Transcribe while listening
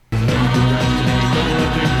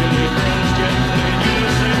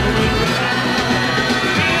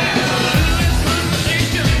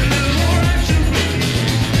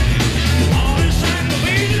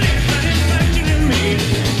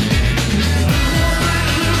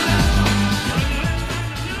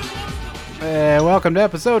welcome to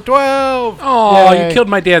episode 12. Oh, you killed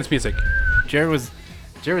my dance music. Jared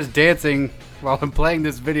was dancing while I'm playing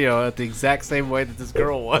this video at the exact same way that this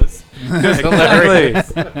girl was. It's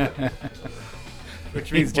hilarious.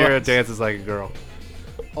 Which means Jared dances like a girl.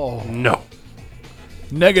 Oh no.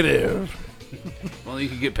 Negative. Well, you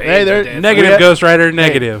can get paid. Hey, there- for dancing. Negative, Ghost Rider.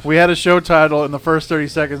 Negative. Hey, we had a show title in the first 30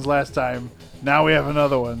 seconds last time. Now we have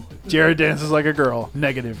another one. Jared dances like a girl.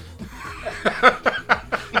 Negative.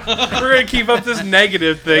 We're gonna keep up this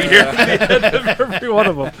negative thing here at the end of every one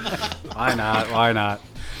of them. Why not? Why not?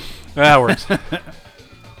 That works.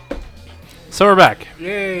 So we're back.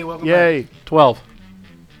 Yay! Welcome Yay. 12.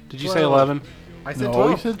 Did you say 12. 11? back. I said No,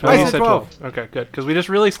 12. you said Oh, 12. you I said 12. Okay, good. Because we just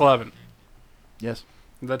released 11. Yes.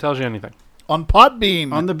 If that tells you anything. On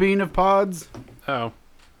Podbean. On the bean of pods. Oh.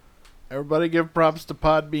 Everybody give props to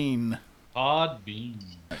Podbean. Podbean.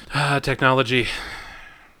 Technology.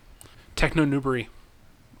 Techno-noobery.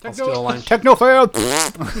 I'll steal a line. Technofail.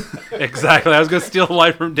 Exactly. I was going to steal a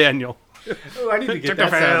line from Daniel. I need to get that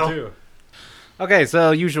sound too. Okay, so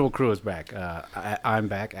usual crew is back. I'm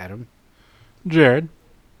back, Adam. Jared.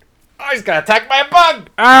 I just got attacked by a bug.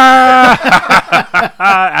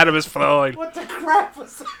 Ah! Adam is flowing. What the crap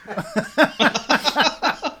was that?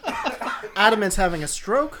 Adam is having a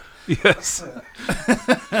stroke. Yes.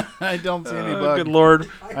 I don't see any Oh, bug. good lord.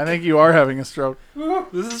 I think you are having a stroke.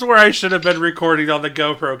 This is where I should have been recording on the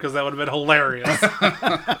GoPro because that would have been hilarious.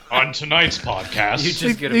 On tonight's podcast, You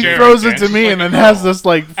just get a He Jared throws it to dances me like and a then girl. has this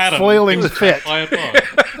like Adam flailing gets fit. attacked by a bug.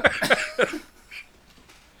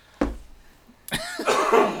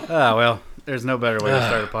 Well, there's no better way to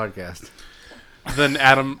start a podcast. Then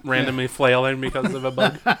Adam randomly flailing because of a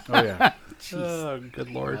bug. Oh yeah. Oh, good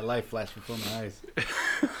My lord. life flashed before my eyes.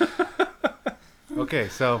 Okay,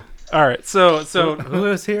 so All right, so who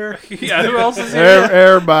is here? yeah, who else is here?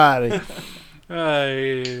 Everybody.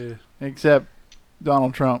 Uh, Except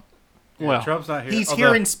Donald Trump. well, Trump's not here. He's although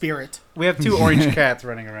here in spirit. We have two orange cats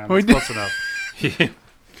running around. We That's did. close enough.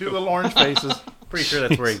 Two little orange faces. Pretty sure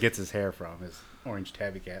that's where he gets his hair from. His orange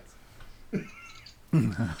tabby cats.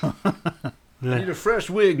 Need a fresh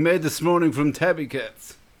wig made this morning from tabby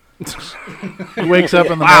cats. He wakes up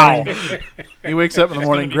in the morning. He wakes up in the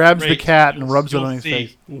morning, gonna be grabs the great. cat, and rubs it You'll on his see.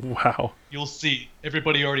 face. wow. You'll see.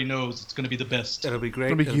 Everybody already knows it's going to be the best. It'll be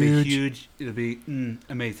great. It'll be huge. huge. It'll be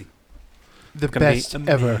amazing. The Gonna be best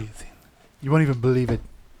ever. amazing. You won't even believe it.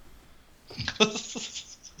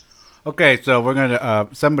 Okay, so we're gonna.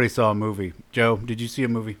 Somebody saw a movie. Joe, did you see a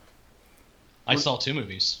movie? I saw 2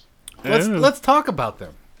 movies. Let's talk about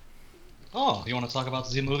them. Oh, you want to talk about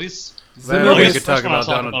the movies? Then movies. we The could first talk one I about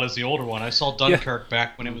talk Donald. about is the older one. I saw Dunkirk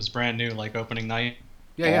back when it was brand new, like opening night.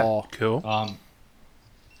 Yeah. Oh, Cool.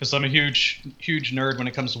 Because I'm a huge nerd when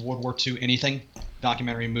it comes to World War II anything,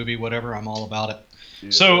 documentary, movie, whatever. I'm all about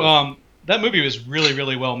it. So that movie was really,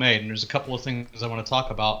 really well made, and there's a couple of things I want to talk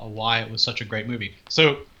about of why it was such a great movie.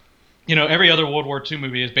 So, every other World War II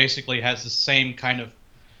movie is basically has the same kind of,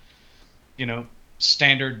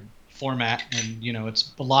 standard format, and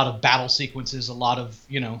it's a lot of battle sequences, a lot of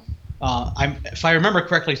if I remember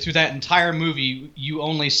correctly, through that entire movie, you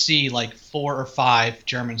only see like 4 or 5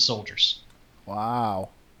 German soldiers. wow.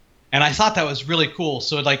 And I thought that was really cool.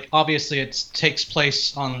 So, like, obviously it takes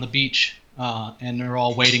place on the beach, and they're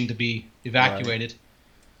all waiting to be evacuated.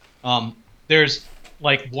 There's,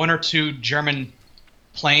 like, 1 or 2 German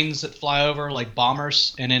planes that fly over, like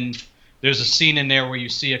bombers, and then there's a scene in there where you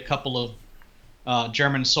see a couple of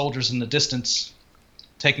German soldiers in the distance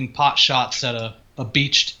taking pot shots at a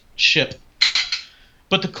beached ship.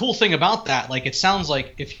 But the cool thing about that, like, it sounds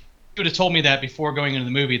like if you would have told me that before going into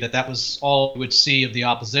the movie that was all you would see of the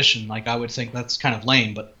opposition, like, I would think that's kind of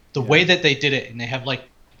lame. But the way that they did it, and they have like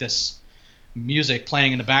this music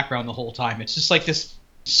playing in the background the whole time, it's just like this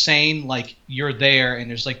sane, like, you're there, and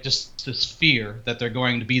there's like just this fear that they're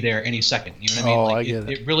going to be there any second. You know what I mean? Oh, Like, I get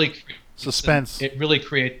it. It really Suspense. It really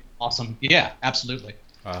creates awesome. Yeah, absolutely.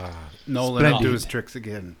 Nolan will do Splendid. his tricks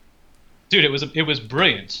again. Dude, it was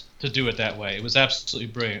brilliant to do it that way. It was absolutely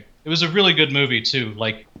brilliant. It was a really good movie too.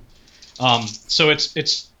 Like, so it's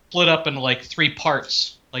split up into like 3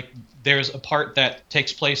 parts. Like, there's a part that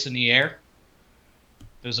takes place in the air.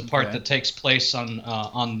 There's a part Okay. that takes place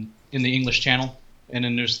on in the English Channel, and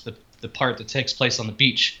then there's the part that takes place on the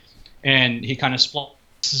beach. And he kind of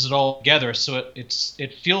splices it all together, so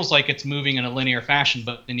it feels like it's moving in a linear fashion,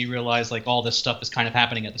 but then you realize like all this stuff is kind of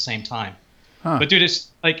happening at the same time. Huh. But dude, it's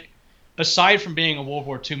like, aside from being a World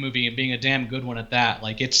War II movie and being a damn good one at that,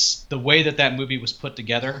 like, it's the way that movie was put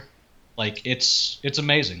together. Like, it's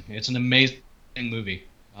amazing. It's an amazing movie.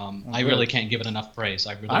 I really can't give it enough praise.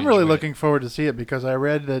 I'm enjoyed really it. looking forward to see it because I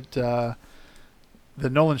read that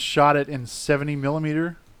Nolan shot it in 70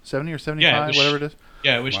 millimeter, 70 or 75, whatever it is.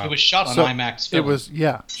 Yeah, it was shot on So IMAX film. It was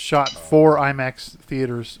shot for IMAX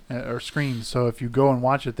theaters or screens. So if you go and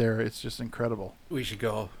watch it there, it's just incredible. We should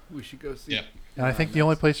go. We should go see. Yeah. it. And I think the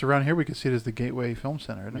only place around here we could see it is the Gateway Film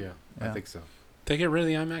Center, isn't it? Yeah, I think so. They get rid of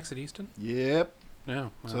the IMAX at Easton? Yep. Yeah.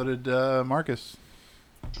 So did Marcus.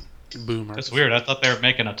 Boomer. That's weird. I thought they were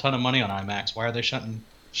making a ton of money on IMAX. Why are they shutting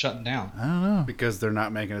down? I don't know. Because they're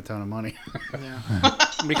not making a ton of money.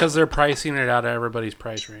 Because they're pricing it out of everybody's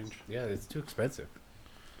price range. Yeah, it's too expensive.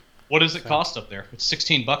 What does it cost up there? It's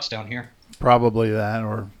 $16 down here. Probably that,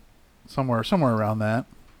 or somewhere around that.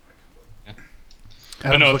 Yeah. Adam's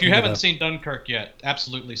But no, if looking you it haven't up. seen Dunkirk yet,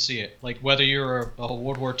 absolutely see it. Like whether you're a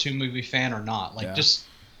World War II movie fan or not, like just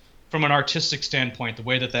from an artistic standpoint, the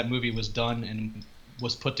way that movie was done and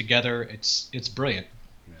was put together, it's brilliant.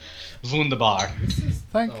 Wunderbar.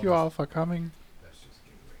 Thank you all for coming.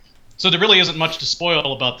 So there really isn't much to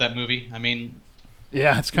spoil about that movie. I mean,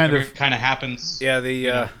 Yeah, it's kind of. it kind of happens. Yeah,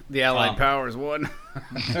 the Allied powers won.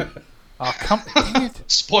 Oh, come dang it.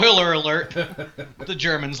 Spoiler alert: the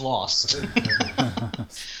Germans lost.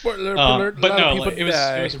 Spoiler alert, But a lot no, of people it was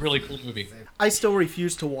died. a really cool movie. I still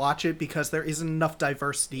refuse to watch it because there isn't enough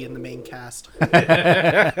diversity in the main cast.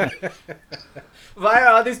 Why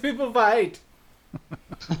are these people white?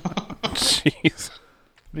 Jeez.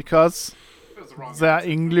 Because they're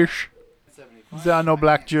English. There are no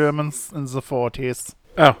black Germans in the 40s.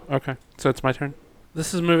 Oh, okay. So it's my turn.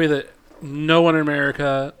 This is a movie that no one in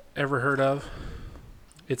America ever heard of.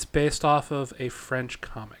 It's based off of a French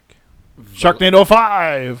comic. Sharknado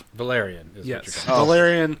 5! Valerian is what you're Yes. calling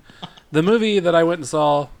Valerian. The movie that I went and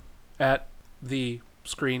saw at the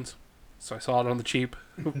screens. So I saw it on the cheap.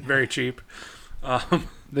 Very cheap.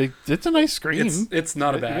 It's a nice screen. It's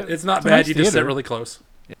not a bad. It's not It's a bad. nice You just sit theater. really close.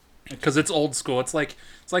 Because it's old school. It's like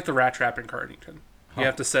the Rat Trap in Cardington. You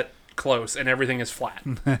have to sit close, and everything is flat.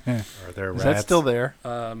 Are there Is rats? that still there?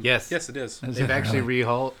 Yes. Yes, it is. They've actually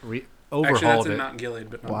overhauled Actually, that's in it. Mount Gilead,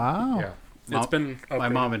 but no. Wow. Yeah. It's been My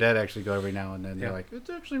upgraded. mom and dad actually go every now and then. They're Yeah. like, it's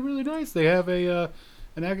actually really nice. They have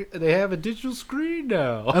they have a digital screen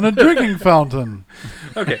now And a drinking fountain.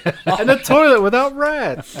 Okay, and a toilet without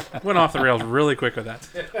rats. went off the rails really quick with that.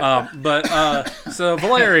 So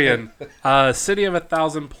Valerian, City of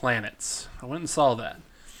 1,000 Planets. I went and saw that.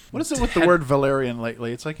 What is it with the word Valerian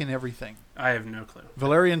lately? It's like in everything. I have no clue.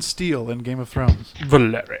 Valerian steel in Game of Thrones.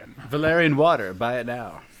 Valerian. Valerian water. Buy it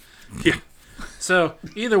now. Yeah. So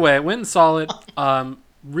either way, I went and saw it.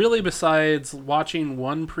 Really, besides watching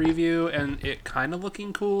one preview and it kind of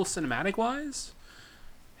looking cool cinematic wise,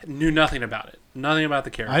 knew nothing about it. Nothing about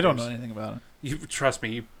the characters. I don't know anything about it. You trust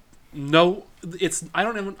me. No, it's I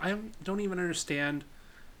don't even understand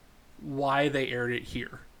why they aired it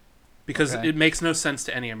here, because Okay. it makes no sense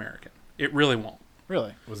to any American. It really won't.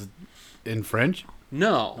 Really? Was it in French?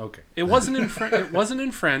 No. Okay. It wasn't in it wasn't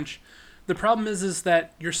in French. The problem is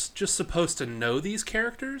that you're just supposed to know these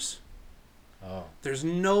characters. Oh. There's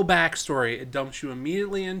no backstory. It dumps you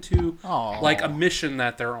immediately into Oh. like a mission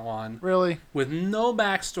that they're on Really? with no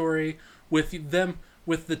backstory, with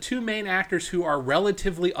the two main actors who are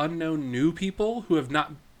relatively unknown new people who have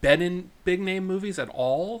not been in big name movies at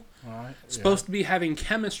all. Supposed to be having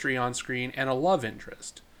chemistry on screen and a love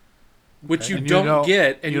interest, which you And don't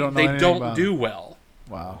get, and you don't know they anything don't about do it. well.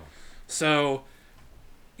 Wow. So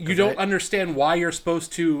you 'Cause don't I- understand why you're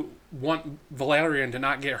supposed to want Valerian to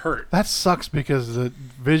not get hurt. That sucks because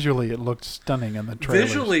visually it looked stunning in the trailer.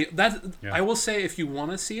 Visually, Yeah. I will say, if you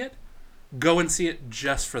want to see it, go and see it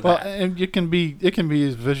just for Well, that. and it can be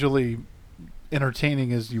as visually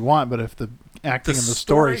entertaining as you want, but if the acting and the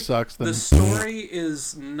story sucks, then the story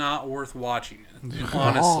is not worth watching it.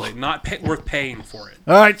 Honestly, not worth paying for it.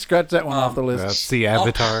 all right, scratch that one off the list. See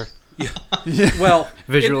Avatar. Well,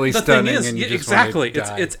 Visually the stunning thing is, and you yeah, just wanna exactly.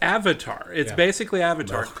 die. It's Avatar. It's Yeah. basically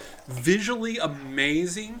Avatar. Visually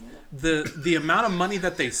amazing. The amount of money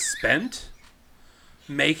that they spent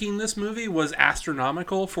making this movie was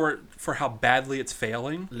astronomical for how badly it's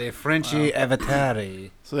failing. Le Frenchy Avatari.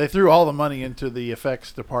 So they threw all the money into the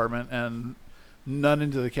effects department and none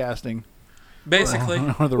into the casting Basically,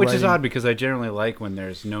 or the Which is writing. odd because I generally like when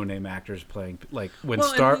there's no-name actors playing. Like when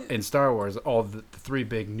Well, in Star Wars, all the three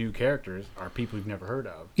big new characters are people you've never heard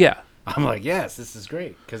of. yeah. I'm like, yes, this is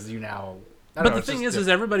great because you now. I don't But know, the it's thing just is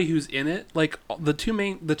everybody who's in it, like the two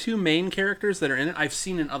main characters that are in it, I've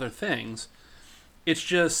seen in other things. It's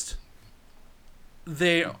just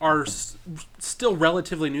they are still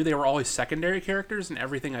relatively new. They were always secondary characters in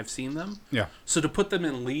everything I've seen them. yeah, So to put them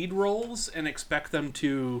in lead roles and expect them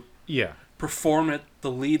to yeah. perform at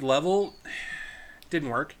the lead level didn't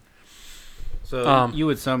work. So you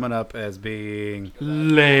would sum it up as being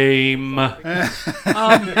lame.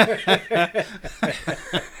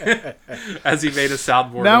 As he made a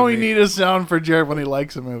soundboard. Now of we me. need a sound for Jared when he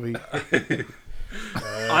likes a movie.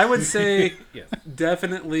 I would say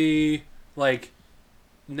definitely like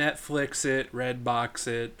Netflix it, Redbox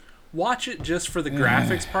it, watch it just for the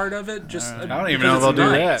graphics part of it. Just I don't even know if they'll do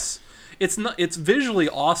that. It's not. It's visually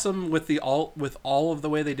awesome with all of the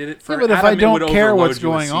way they did it. For Yeah, but if Adam, I don't it would care overload what's you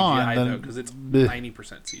with going CGI, on, then because it's bleh. 90%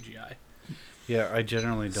 CGI. Yeah, I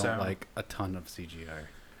generally don't So- like a ton of CGI.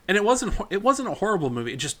 And it wasn't a horrible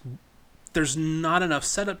movie. It just there's not enough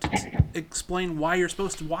setup to explain why you're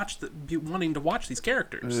supposed to be wanting to watch these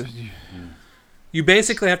characters. You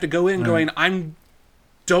basically have to go in going,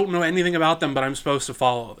 don't know anything about them, but I'm supposed to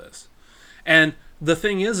follow this. And the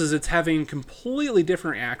thing is it's having completely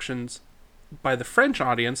different reactions by the French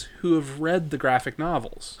audience who have read the graphic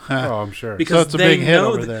novels. Oh, I'm sure. Because So it's a they big hit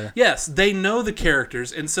know over there. Yes, they know the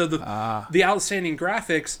characters, and so the outstanding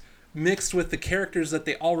graphics mixed with the characters that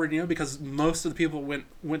they already know, because most of the people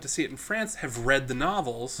went to see it in France have read the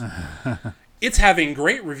novels. It's having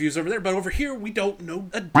great reviews over there, but over here we don't know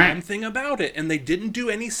a damn thing about it, and they didn't do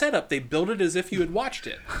any setup. They built it as if you had watched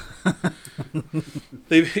it.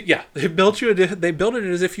 They built it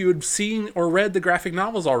as if you had seen or read the graphic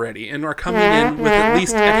novels already, and are coming in with at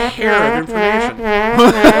least a hair of information.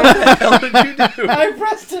 What the hell did you do? I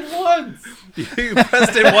pressed it once. You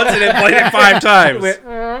pressed it once and it played it 5 times.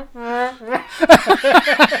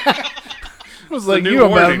 It was like new you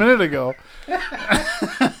about a warning. minute ago.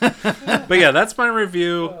 But yeah, that's my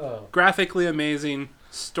review. Graphically amazing.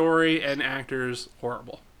 Story and actors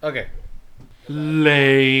horrible. Okay.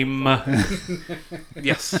 Lame.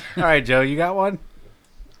 Yes. All right, Joe, you got one?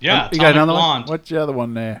 Yeah, You got Atomic another one? Blonde. What's the other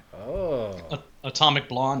one there? Oh. Atomic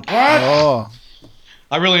Blonde. Oh,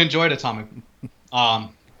 I really enjoyed Atomic.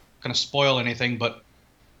 Gonna spoil anything, but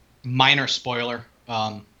minor spoiler.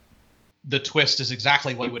 The twist is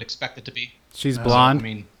exactly what you would expect it to be. She's So, blonde. I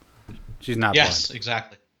mean, She's not yes,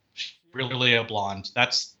 exactly. She's really a blonde.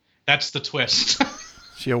 That's the twist.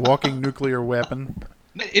 she a walking nuclear weapon?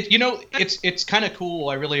 It's kind of cool.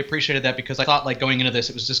 I really appreciated that because I thought like going into this,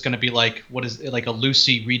 it was just going to be like like a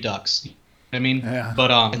Lucy Redux. You know what I mean, Yeah. but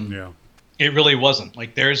blonde. Yeah. it really wasn't.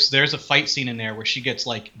 Like there's a fight scene in there where she gets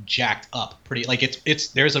like jacked up, pretty like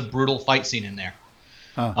there's a brutal fight scene in there.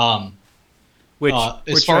 Which, As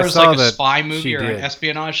which far I as saw like a that spy she movie or an did.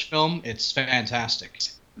 espionage film, it's fantastic.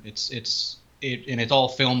 And it's all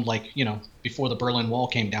filmed like before the Berlin Wall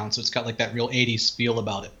came down, so it's got like that real 80s feel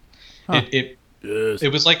about it. Huh.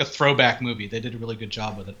 It was like a throwback movie. They did a really good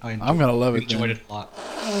job with it. I'm gonna love it. enjoyed Then. it a lot.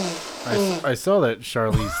 I saw that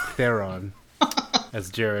Charlize Theron, as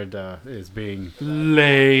Jared is being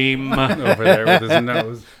Lame. over there with his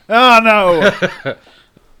nose. Oh no!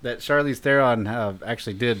 That Charlize Theron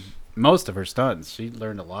actually did most of her stunts. She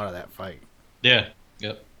learned a lot of that fight. Yeah.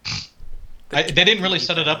 Yep. They didn't really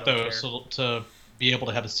set it up though, so to be able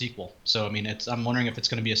to have a sequel. So I mean, I'm wondering if it's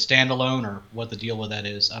going to be a standalone or what the deal with that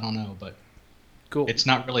is. I don't know, but Cool. it's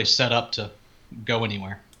not really set up to go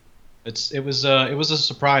anywhere. It was a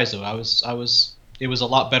surprise though. It was a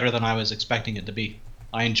lot better than I was expecting it to be.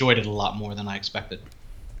 I enjoyed it a lot more than I expected.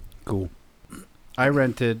 Cool. I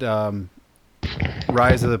rented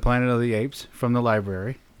Rise of the Planet of the Apes from the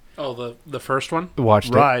library. Oh, the first one? Watched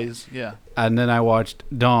it. Rise, yeah. And then I watched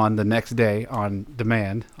Dawn the next day on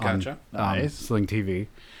demand Gotcha. on Nice. Sling TV,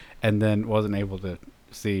 and then wasn't able to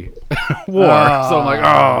see War. Ah. So I'm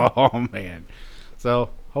like, oh man. So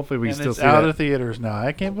hopefully we And still it's see out that. of theaters now.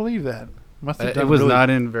 I can't believe that. Must have done It was really- not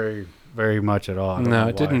in very much at all. I don't No, know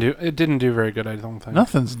it why. didn't do very good, I don't think.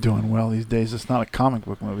 Nothing's doing well these days. It's not a comic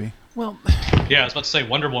book movie. Well, Yeah, I was about to say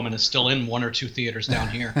Wonder Woman is still in 1 or 2 theaters down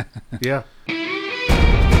here. Yeah.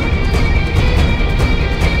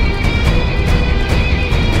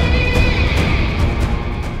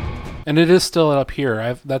 and it is still up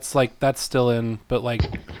here. That's still in, but like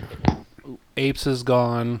Apes is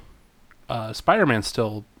gone. Spider-Man's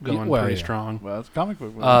still going Well, pretty yeah. strong. Well, it's a comic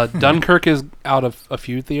book movie. Dunkirk is out of a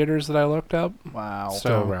few theaters that I looked up, Wow.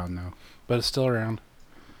 Still So- around though. but it's still around.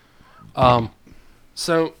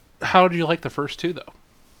 So how did you like the first 2 though?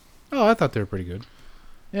 Oh, I thought they were pretty good.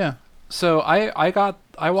 Yeah. So I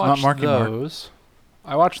watched Marky Mark. those.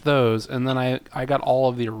 I watched those, and then I got all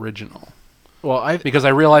of the original Well, because I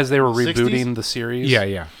realized they were 60s? rebooting the series.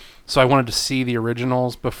 yeah. So I wanted to see the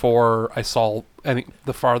originals before I saw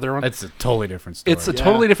the farther one. It's a totally different story. It's a Yeah.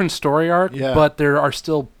 totally different story arc, Yeah. but there are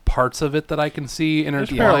still parts of it that I can see There's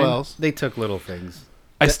intertwined. parallels. They took little things.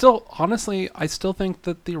 I still think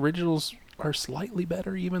that the originals are slightly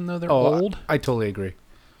better, even though they're old. I totally agree.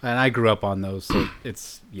 And I grew up on those, so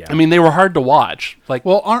it's I mean, they were hard to watch. Like,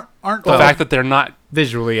 Well, aren't the fact that they're not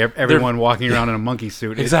visually everyone walking around in a monkey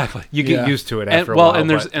suit. exactly. You get Yeah. used to it And, after a while. and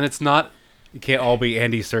but it's not. you can't all be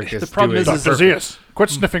Andy Serkis. The problem doing is Dr. Zeus, quit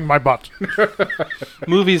sniffing my butt.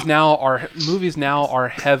 movies now are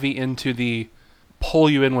heavy into the pull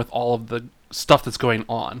you in with all of the stuff that's going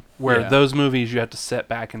on. Where Yeah. those movies you have to sit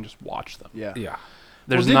back and just watch them. Yeah. Yeah.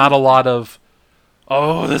 There's Well, not a lot of,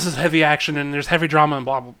 oh, this is heavy action and there's heavy drama and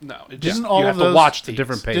blah blah. No, it just Didn't all you of have to those- watch It's a these.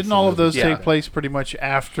 different pace. Didn't all of those Yeah. take place pretty much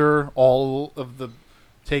after all of the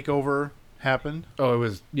takeover happened? Oh, it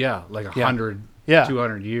was like 100, Yeah.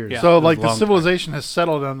 200 years. Yeah. So It was like a the long civilization has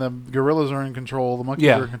settled on them. Gorillas are in control. The monkeys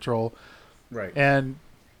Yeah. are in control. time. Right. And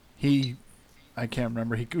I can't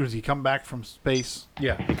remember. He come back from space.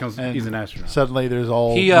 Yeah, And he's an astronaut. Suddenly there's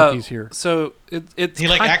all He monkeys here. so it's He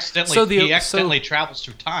like kind- accidentally so the- he accidentally so travels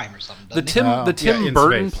through time or something. the Doesn't Tim Oh. the Tim Yeah, in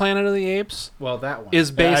Burton space. Planet of the Apes Well, that one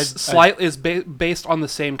is based I- based on the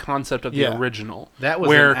same concept of the Yeah. original. that was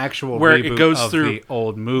where an actual where reboot it goes of through the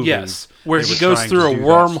old movies. yes, where They he were goes trying through to a do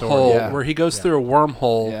that story. wormhole, Yeah. where he goes through a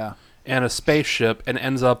wormhole Yeah. and a spaceship and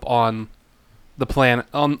ends up on the planet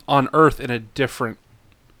on Earth in a different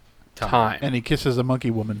time. And he kisses a monkey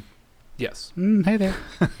woman. Yes. Hey there.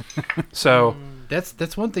 So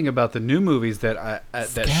That's one thing about the new movies that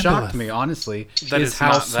that shocked me, honestly, That is it's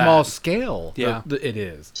how not small that. scale Yeah. it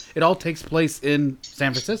is. It all takes place in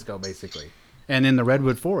San Francisco, basically, and in the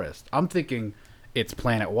Redwood Forest. I'm thinking it's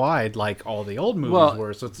planet wide, like all the old movies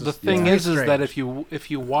were. So it's the just, thing it's is that strange. if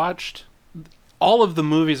you watched, all of the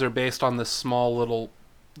movies are based on this small little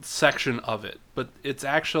section of it, but it's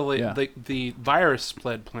actually Yeah. the virus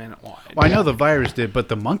spread planet wide. Well, I know the virus did, but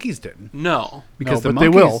the monkeys didn't, No. because No, the but they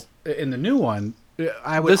monkeys will. in the new one.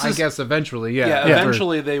 I This is- guess eventually, Yeah, after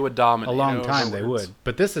eventually they would dominate. a long time they afterwards. would,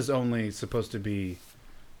 but this is only supposed to be.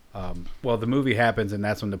 Well, the movie happens, and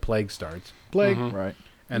that's when the plague starts. Plague. Mhm. Right.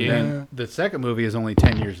 And Yeah. then the second movie is only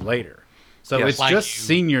 10 years later. So Yes. it's Like just you.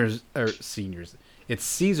 seniors. It's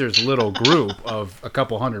Caesar's little group of a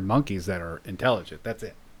couple hundred monkeys that are intelligent. That's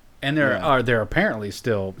it. And there apparently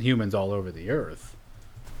still humans all over the earth.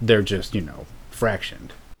 They're just,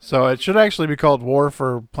 fractioned. So it should actually be called War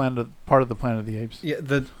for part of the Planet of the Apes. Yeah,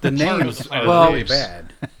 the Part of names the are Planet of the really Apes.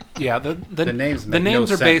 bad. Yeah, the names the make no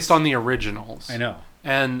names are based sense. on the originals. I know.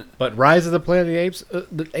 And But Rise of the Planet of the Apes,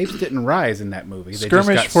 the apes didn't rise in that movie. They just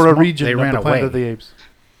Skirmish got for a small- region They of ran the Planet away. of the Apes.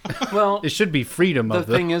 well, It should be freedom the of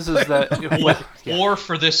the. thing is that War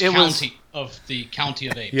for this It was- county of the County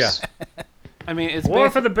of Apes. Yeah. I mean it's War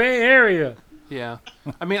based, for the Bay Area. yeah.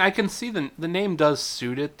 I mean I can see the name does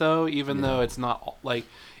suit it though, even though it's not like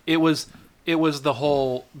it was the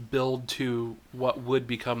whole build to what would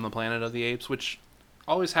become the Planet of the Apes, which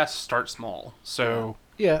always has to start small. So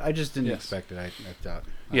Yeah, I just didn't Yes. expect it. I thought.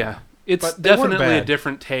 yeah. It's But they weren't definitely a bad.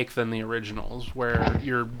 different take than the originals, where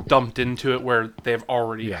you're dumped into it, where they've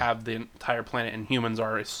already Yeah. have the entire planet, and humans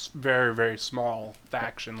are a very, very small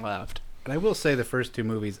faction left. And I will say the first two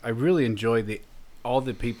movies, I really enjoyed all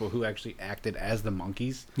the people who actually acted as the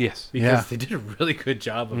monkeys, Yes. because Yeah. they did a really good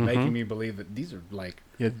job of making me believe that these are like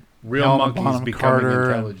Yeah, real Helena monkeys Bonham becoming Carter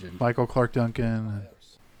and intelligent. Michael Clark Duncan.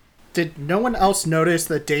 Did no one else notice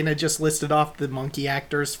that Dana just listed off the monkey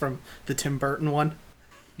actors from the Tim Burton one?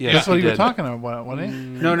 Yeah, That's what he was did. talking about, wasn't he?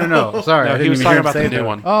 No. Sorry, I No, didn't he was even talking hear him about say the new that.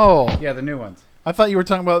 one. Oh, Yeah, the new ones. I thought you were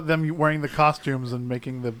talking about them wearing the costumes and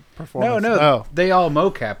making the performance. No, Oh. they all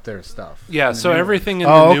mocap their stuff. Yeah, in the so new ones. everything in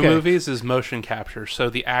Oh, the new okay. movies is motion capture. So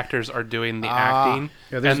the actors are doing the acting,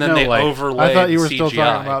 Yeah, there's and then no, they like- overlay I thought you the were still CGI.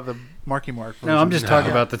 talking about the Marky Mark. No, I'm just version.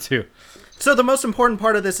 talking about the two. So the most important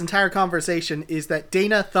part of this entire conversation is that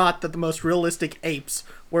Dana thought that the most realistic apes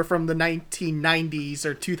were from the 1990s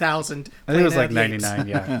or 2000. I think it was like Planet of the Apes. 99.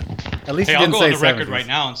 Yeah. At least Hey, you I'll didn't go say on the record 70s. right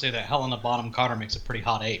now and say that Helena Bonham Carter makes a pretty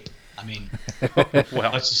hot ape. I mean,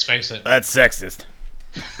 Well, let's just face it. That's sexist.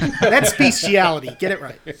 That's bestiality. Get it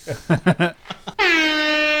right.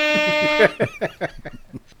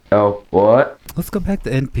 Oh, what? Let's go back to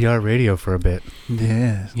NPR radio for a bit.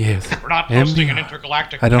 Yes. yes, We're not posting an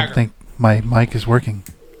intergalactic. I don't tiger. think my mic is working.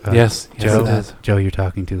 yes, Joe, it is. Joe, you're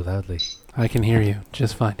talking too loudly. I can hear you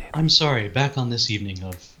just fine, Dan. I'm sorry. Back on this evening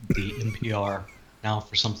of the NPR. Now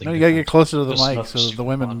for something. No, you gotta get closer to the Just mic enough so the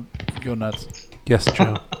women go nuts. Yes,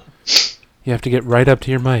 Joe. You have to get right up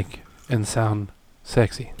to your mic and sound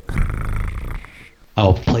sexy.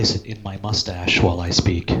 I'll place it in my mustache while I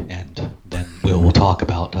speak, and then we'll talk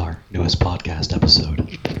about our newest podcast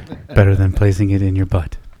episode. Better than placing it in your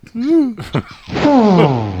butt.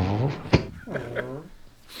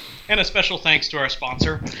 And a special thanks to our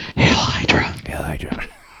sponsor. Hail Hydra. Hydra.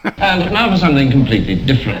 And now for something completely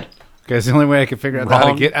different. Because the only way I can figure out how to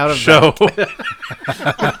Wrong get out of show.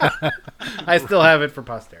 that. I still have it for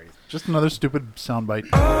posterity. Just another stupid soundbite.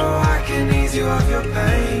 Oh, I can ease you of your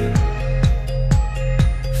pain.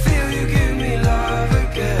 Feel you give me love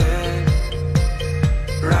again.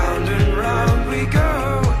 Round and round we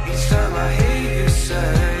go. Each time I hear you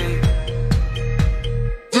say,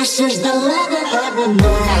 this is the rhythm of the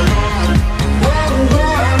night.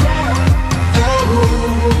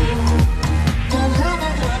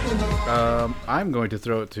 I'm going to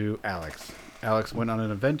throw it to Alex. Alex went on an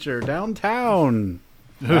adventure downtown.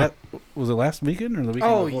 Was it last weekend or the weekend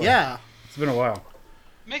Oh, before? yeah. It's been a while.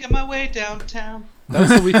 Making my way downtown. That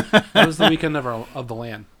was the weekend of the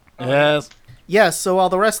LAN. Yes. Yes, so while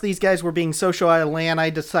the rest of these guys were being social at LAN, I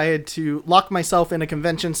decided to lock myself in a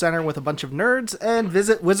convention center with a bunch of nerds and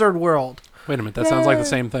visit Wizard World. Wait a minute, that sounds like the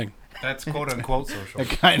same thing. That's quote unquote social. It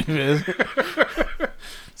kind of is.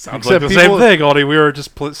 Sounds Except like the people- same thing, only we were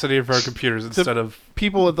just sitting in front of computers instead of...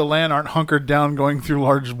 People at the LAN aren't hunkered down going through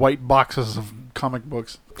large white boxes of comic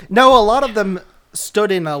books. No, a lot of them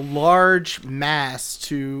stood in a large mass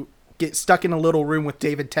to get stuck in a little room with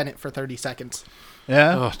David Tennant for 30 seconds.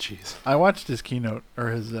 Yeah. Oh, jeez. I watched his keynote or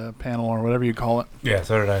his panel or whatever you call it. Yeah,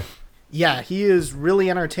 so did I. Yeah, he is really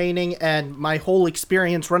entertaining, and my whole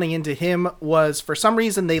experience running into him was, for some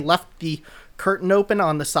reason, they left the curtain open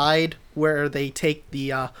on the side where they take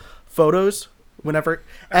the photos whenever,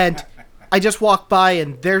 and I just walked by,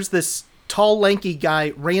 and there's this tall, lanky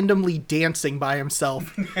guy randomly dancing by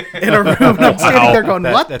himself in a room, and I'm standing there going,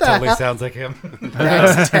 what That the totally hell? sounds like him.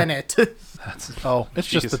 That's Tenet. Oh, it's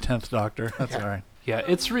just Jeez. the 10th Doctor. That's all right. Yeah,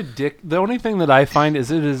 it's ridiculous. The only thing that I find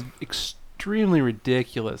is it is extremely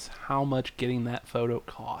ridiculous how much getting that photo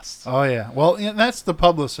costs. Oh, yeah. Well, yeah, that's the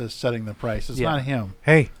publicist setting the price. It's Yeah. not him.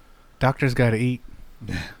 Hey, doctor's got to eat.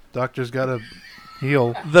 Doctor's got to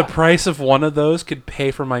heal. The price of one of those could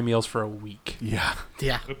pay for my meals for a week. Yeah.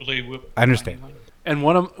 Yeah. Whippily whip. I understand. And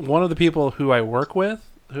one of the people who I work with,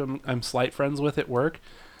 who I'm slight friends with at work,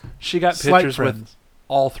 she got Slight pictures with friends.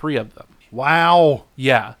 all three of them. Wow.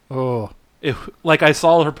 Yeah. Oh. Like I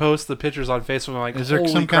saw her post the pictures on Facebook. I'm like, Is there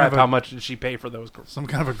holy some crap! kind of a- How much did she pay for those? Some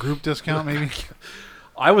kind of a group discount, maybe?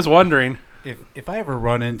 I was wondering. If I ever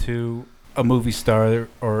run into a movie star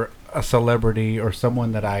or a celebrity or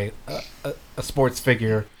someone that a sports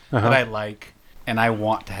figure that I like and I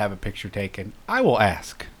want to have a picture taken, I will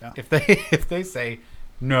ask. Yeah. If they say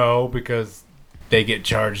no because they get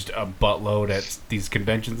charged a buttload at these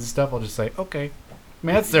conventions and stuff, I'll just say okay. I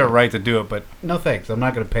mean, that's their right to do it, but no thanks. I'm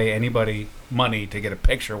not going to pay anybody money to get a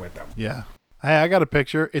picture with them. Yeah. Hey, I got a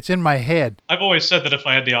picture. It's in my head. I've always said that if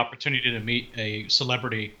I had the opportunity to meet a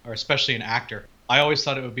celebrity, or especially an actor, I always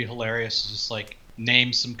thought it would be hilarious to just like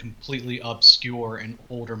name some completely obscure and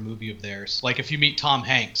older movie of theirs. Like if you meet Tom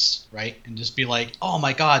Hanks, right? And just be like, oh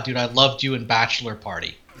my God, dude, I loved you in Bachelor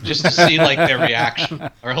Party. Just to see like their reaction.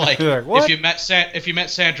 Or like, You're like, "What?" if you met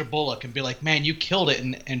Sandra Bullock and be like, man, you killed it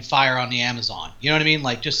in Fire on the Amazon. You know what I mean?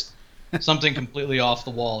 Like just something completely off the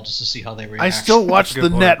wall just to see how they react. I still watch a the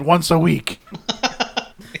good net once a week.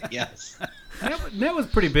 Yes. That was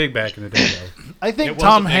pretty big back in the day, though. I think It was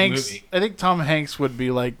Tom a big Hanks. movie. I think Tom Hanks would be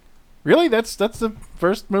like, really? That's the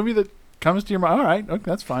first movie that comes to your mind. All right, okay,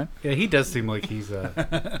 that's fine. Yeah, he does seem like he's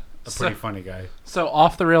a pretty funny guy. So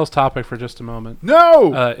off the rails topic for just a moment.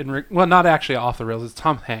 No. Well, not actually off the rails. It's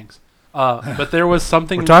Tom Hanks. But there was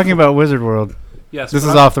something. We're talking about Wizard World. Yes, This but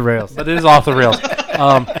is off the rails. But it is off the rails.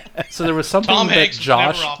 So there was something Tom that Hanks was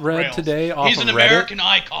Josh never off the read rails. today off He's of an Reddit American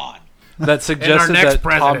icon. that suggested next that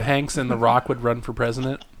Tom president. Hanks and The Rock would run for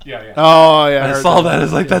president. Oh yeah. I heard saw that.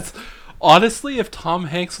 It's like that's honestly, if Tom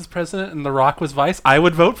Hanks was president and The Rock was vice, I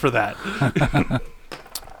would vote for that.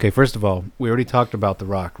 Okay, first of all, we already talked about The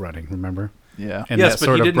Rock running, remember? Yeah. And yes, that but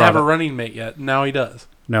sort he of didn't brought have a up- running mate yet. Now he does.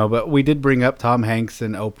 No, but we did bring up Tom Hanks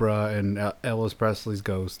and Oprah and Elvis Presley's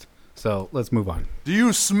ghost. So let's move on. Do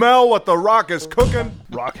you smell what the Rock is cooking?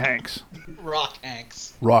 Rock Hanks. Rock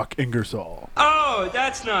Hanks. Rock Ingersoll. Oh,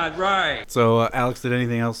 that's not right. So, Alex, did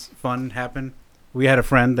anything else fun happen? We had a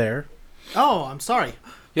friend there. Oh, I'm sorry.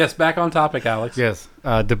 Yes, back on topic, Alex. Yes.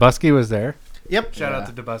 Dubusky was there. Yep. Shout out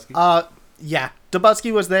to Dubusky. Yeah.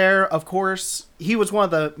 Dubusky was there, of course. He was one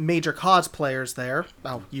of the major cosplayers there.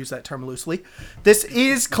 I'll use that term loosely. This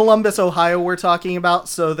is Columbus, Ohio we're talking about,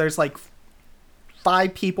 so there's like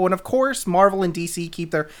 5 people. And of course, Marvel and DC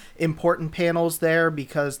keep their important panels there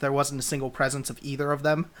because there wasn't a single presence of either of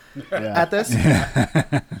them at this.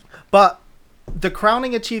 But the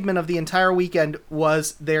crowning achievement of the entire weekend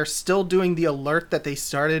was they're still doing the alert that they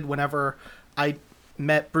started whenever I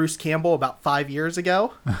met Bruce Campbell about 5 years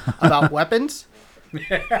ago about weapons.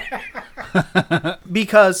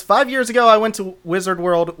 Because 5 years ago I went to Wizard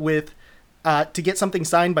World with to get something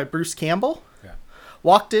signed by Bruce Campbell. Yeah.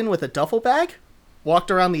 Walked in with a duffel bag.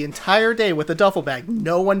 Walked around the entire day with a duffel bag.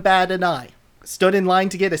 No one batted an eye. Stood in line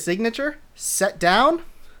to get a signature. Sat down.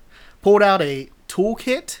 Pulled out a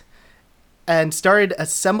toolkit. And started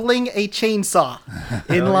assembling a chainsaw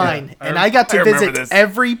in line. And I got to remember visit this.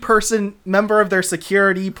 every member of their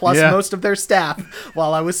security plus Yeah. most of their staff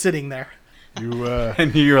while I was sitting there. You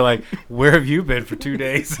And you're like, where have you been for 2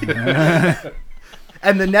 days?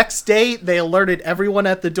 And the next day, they alerted everyone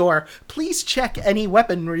at the door, please check any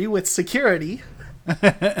weaponry with security.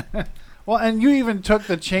 well, and you even took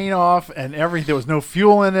the chain off and everything. There was no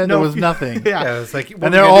fuel in it. There was nothing. Yeah. Yeah, it's like, what And are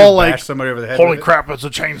they're we gonna do, all like, bash somebody over the head holy with it? crap, it's a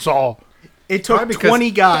chainsaw. It took Probably because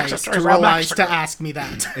 20 guys Texas to Real realize Mexico. to ask me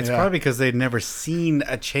that. It's Yeah. probably because they'd never seen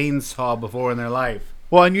a chainsaw before in their life.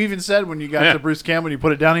 Well, and you even said when you got Yeah. to Bruce Campbell, you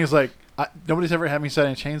put it down, he was like, nobody's ever had me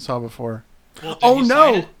sign a chainsaw before. Well, did Oh, you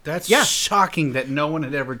sign no. it? That's Yeah. shocking that no one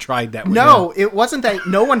had ever tried that with No, it wasn't that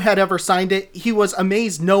no one had ever signed it. He was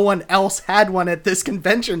amazed no one else had one at this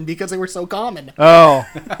convention because they were so common. Oh.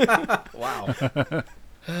 Wow.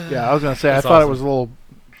 Yeah, I was going to say, That's I thought awesome. it was a little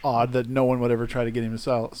odd that no one would ever try to get him to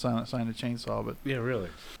sign a chainsaw, but Yeah, really.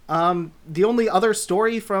 The only other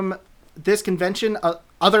story from this convention,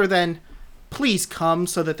 other than please come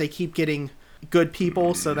so that they keep getting good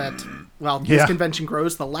people so that, well, this Yeah. convention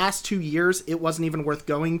grows. The last 2 years, it wasn't even worth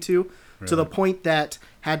going to the point that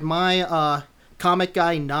had my comic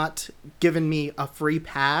guy not given me a free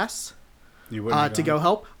pass You wouldn't to go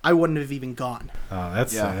help, I wouldn't have even gone. Oh,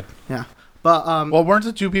 that's Yeah. sad. Yeah. But, well, weren't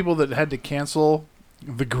the two people that had to cancel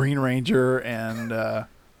the Green Ranger and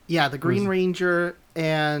yeah, the Green Ranger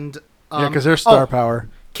and... yeah, because they're star power.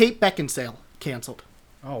 Kate Beckinsale canceled.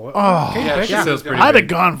 Oh, what? Oh, Kate yeah, Beckinsale's pretty I'd have big.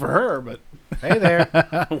 gone for her, but Hey there.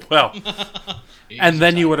 Well, and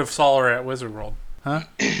then you would have saw her at Wizard World. Huh?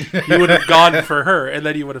 You would have gone for her, and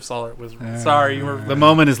then you would have saw her at Wizard World. Sorry, you were. The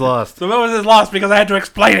moment is lost. The moment is lost because I had to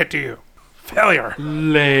explain it to you. Failure.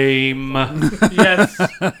 Lame. Yes.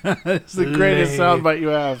 it's the greatest soundbite you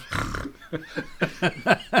have.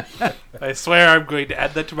 I swear I'm going to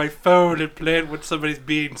add that to my phone and play it when somebody's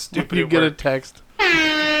being stupid. You at get a work. text.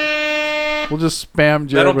 We'll just spam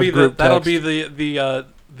Jared That'll with be the group that'll text. be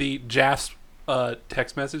the JAS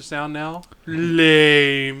text message sound now.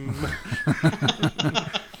 Lame.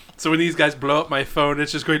 So when these guys blow up my phone,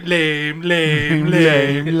 it's just going lame, lame,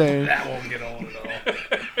 lame. lame. That won't get old at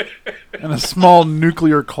all. And a small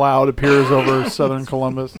nuclear cloud appears over southern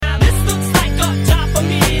Columbus. This looks like a job for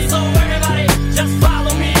me, so everybody just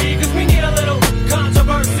follow me, 'cause we need a little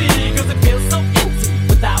controversy, 'cause it feels so empty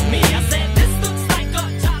without me. I said this looks like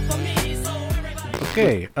a job for me, so everybody...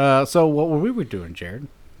 Okay, so what were we doing, Jared,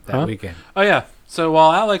 that weekend? Oh yeah. So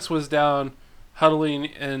while Alex was down huddling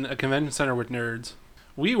in a convention center with nerds,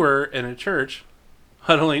 we were in a church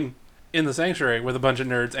huddling in the sanctuary with a bunch of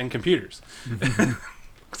nerds and computers.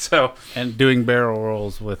 So And doing barrel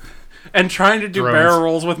rolls with... and trying to do Drones. barrel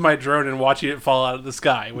rolls with my drone and watching it fall out of the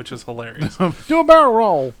sky, which was hilarious. Do a barrel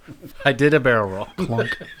roll. I did a barrel roll.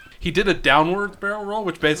 Clunk. He did a downward barrel roll,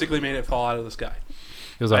 which basically made it fall out of the sky.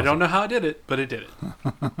 It was I awesome. don't know how I did it, but it did it.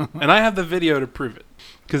 And I have the video to prove it.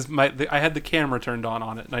 Because I had the camera turned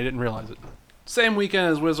on it, and I didn't realize it. Same weekend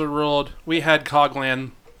as Wizard World, we had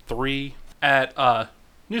Cogland 3 at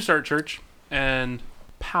New Start Church in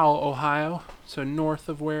Powell, Ohio. So north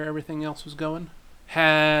of where everything else was going.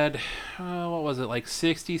 Had, what was it, like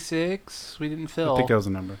 66? We didn't fill. I think that was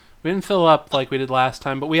a number. We didn't fill up like we did last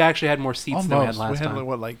time, but we actually had more seats than we had Almost. last We had, time.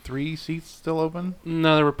 what, like 3 seats still open?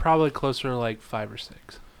 No, there were probably closer to like 5 or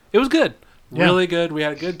 6. It was good. Yeah. Really good. We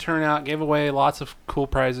had a good turnout, gave away lots of cool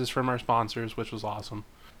prizes from our sponsors, which was awesome.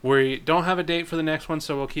 We don't have a date for the next one,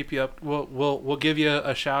 so we'll keep you up. We'll give you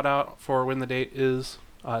a shout out for when the date is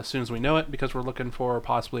as soon as we know it, because we're looking for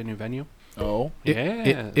possibly a new venue. Oh.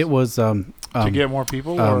 Yes. It was... To get more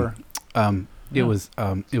people, or? It was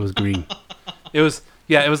green. It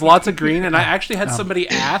was lots of green, and I actually had somebody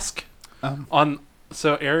ask on.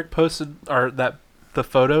 So Eric posted the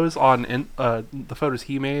photos on the photos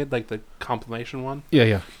he made, like the compilation one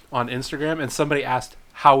Yeah. on Instagram, and somebody asked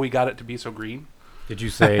how we got it to be so green. Did you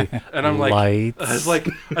say And I'm like, lights? I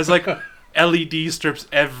was like, LED strips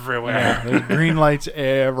everywhere. There's green lights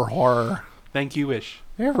everywhere. Thank you, Ish.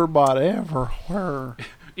 Everybody everywhere.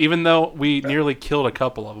 Even though we nearly killed a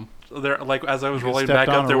couple of them. There, like as I was rolling back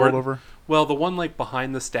up, there were over. well, the one like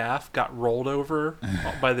behind the staff got rolled over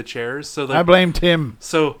by the chairs. So like, I blame Tim.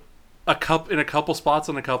 So in a couple spots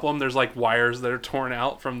on a couple of them, there's like wires that are torn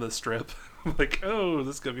out from the strip. Like, oh,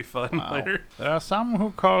 this is gonna be fun later. There are some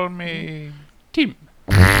who call me Tim.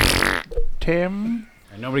 Tim.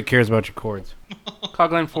 And nobody cares about your chords.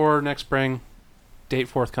 Cogline 4 next spring. Date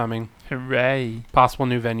forthcoming. Hooray. Possible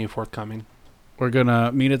new venue forthcoming. We're gonna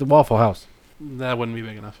meet at the Waffle House. That wouldn't be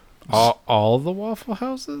big enough. All the Waffle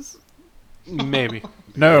Houses? Maybe.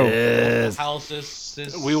 No. Yes.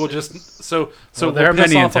 Houses. We will just so Well, there are we'll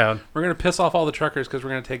piss many in off- town. We're gonna piss off all the truckers because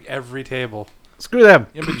we're gonna take every table. Screw them.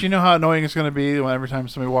 Yeah, but you know how annoying it's going to be when every time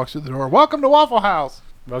somebody walks through the door, welcome to Waffle House.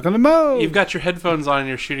 Welcome to Mo. You've got your headphones on and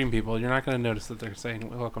you're shooting people. You're not gonna notice that they're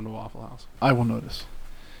saying "Welcome to Waffle House." I will notice.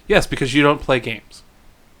 Yes, because you don't play games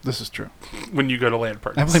This is true. when you go to land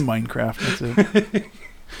parties. I play Minecraft.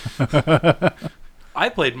 That's it. I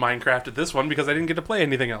played Minecraft at this one because I didn't get to play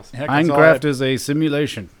anything else. Heck, that's all Minecraft I- is a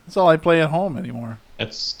simulation. That's all I play at home anymore.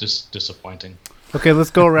 That's just disappointing. Okay, let's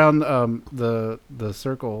go around the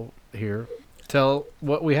circle here. Tell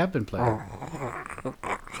what we have been playing.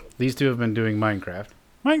 These two have been doing Minecraft.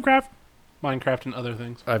 Minecraft and other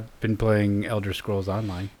things. I've been playing Elder Scrolls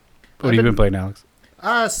Online. What have you been playing, Alex?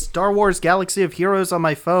 Star Wars Galaxy of Heroes on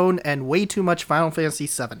my phone and way too much Final Fantasy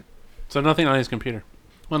VII. So nothing on his computer.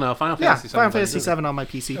 Well, no, Final Yeah, Fantasy. Final Fantasy VII on my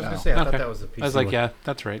PC. I now. thought Okay. that was a PC I was like, one. yeah,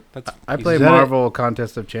 that's right. That's. I easy. play Is that Marvel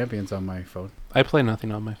Contest of Champions on my phone. I play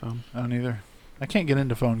nothing on my phone. I don't either. I can't get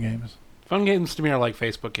into phone games. Phone games to me are like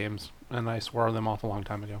Facebook games, and I swore them off a long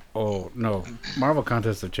time ago. Oh no, Marvel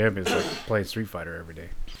Contest of Champions is like playing Street Fighter every day.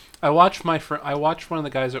 I watched I watched one of the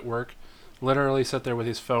guys at work literally sit there with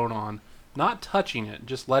his phone on, not touching it,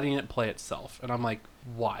 just letting it play itself, and I'm like,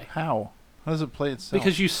 why? How? How does it play itself?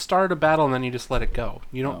 Because you start a battle and then you just let it go.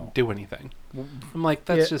 You don't Oh. do anything. I'm like,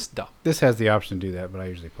 that's Yeah. just dumb. This has the option to do that, but I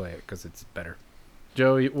usually play it because it's better.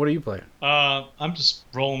 Joe, what are you playing? I'm just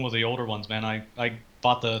rolling with the older ones, man. I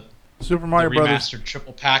bought the Super Mario Brothers. remastered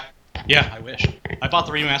triple pack. Yeah, I wish. I bought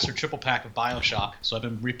the remastered triple pack of BioShock, so I've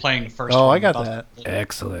been replaying the first one. Oh, I got about that.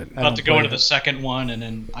 Excellent. I About don't to go play into it. the second one, and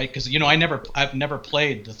then because I've never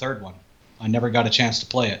played the third one. I never got a chance to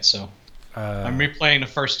play it, so I'm replaying the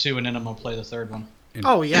first two, and then I'm gonna play the third one.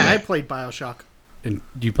 Oh yeah, I played Bioshock. And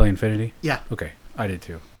do you play Infinity? Yeah. Okay, I did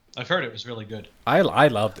too. I've heard it was really good. I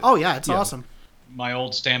loved it. Oh yeah, it's Yeah. awesome. My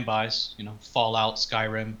old standbys, Fallout,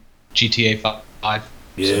 Skyrim, GTA 5.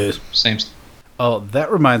 Yes. So, same. Oh,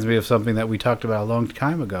 that reminds me of something that we talked about a long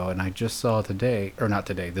time ago, and I just saw today, or not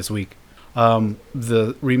today, this week.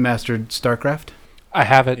 The remastered StarCraft. I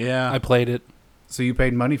have it. Yeah. I played it. So you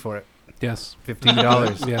paid money for it, Yes.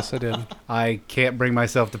 $15. Yes, I did. I can't bring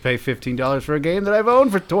myself to pay $15 for a game that I've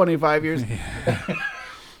owned for 25 years.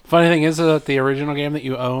 Funny thing is that the original game that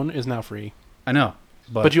you own is now free. I know,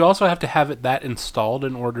 But you also have to have that installed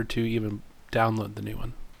in order to even download the new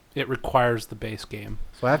one. It requires the base game.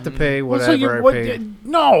 so I have to pay Well, whatever so I paid.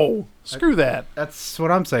 No! Screw that. That's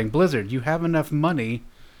what I'm saying. Blizzard, you have enough money.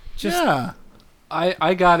 Just Yeah.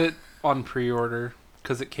 I got it on pre-order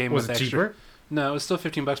because it came was with it extra. cheaper? No, it was still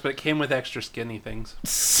 $15, but it came with extra skinny things.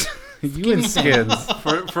 You and skins.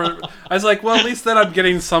 I was like, well, at least then I'm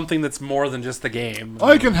getting something that's more than just the game.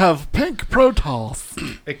 I can have pink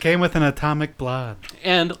Protoss. It came with an atomic blonde.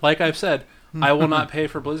 And like I've said, I will not pay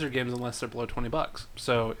for Blizzard games unless they're below $20.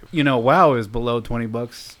 So You know, WoW is below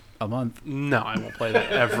 $20 a month. no, I won't play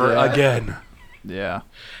that ever again. Yeah.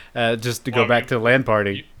 Just to go Well, back to the LAN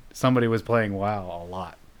party, somebody was playing WoW a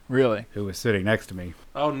lot. Really? Who was sitting next to me?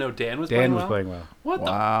 Oh no, Dan was Dan playing was WoW? playing WoW. What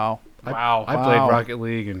Wow. the? Wow. I played Wow. Rocket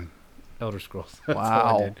League and Elder Scrolls. That's all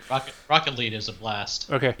I Wow. did. Rocket League is a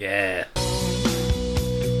blast. Okay. Yeah.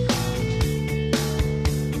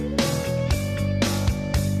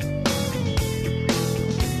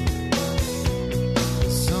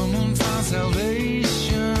 Someone found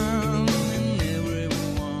salvation in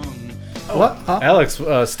everyone. What? Huh? Alex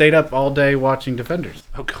stayed up all day watching Defenders,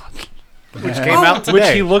 Oh god. which came out today.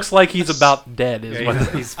 Which he looks like he's about dead. Is Yeah,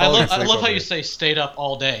 what he's I falling love asleep how over you it. say stayed up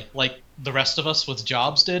all day, like the rest of us with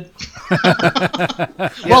jobs did.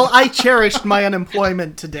 Well, I cherished my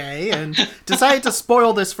unemployment today and decided to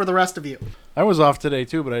spoil this for the rest of you. I was off today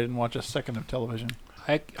too, but I didn't watch a second of television.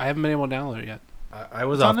 I haven't been able to download it yet. I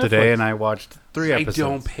was It's on off today Netflix. and I watched 3 episodes. I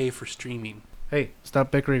don't pay for streaming. Hey,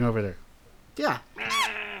 stop bickering over there. Yeah.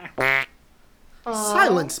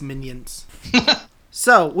 Silence, minions.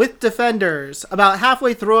 So, with Defenders, about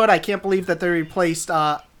halfway through it, I can't believe that they replaced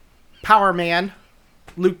Power Man,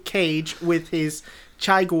 Luke Cage, with his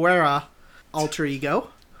Che Guevara alter ego.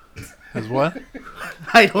 Is what?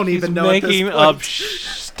 I don't even know at this making point. up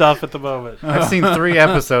stuff at the moment. I've seen 3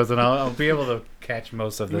 episodes and I'll be able to catch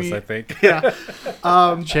most of this, I think. Yeah.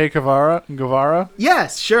 Che Guevara?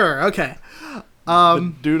 Yes, sure, okay.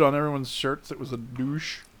 The dude on everyone's shirts that was a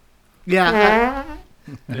douche. Yeah.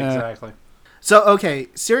 Exactly. So, okay,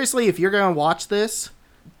 seriously, if you're going to watch this,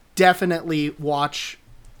 definitely watch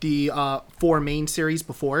the 4 main series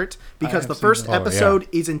before it, because have the seen first them. episode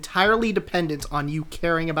is entirely dependent on you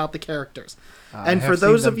caring about the characters. And have for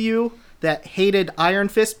those seen of them. you that hated Iron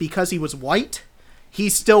Fist because he was white,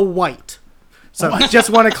 he's still white. So just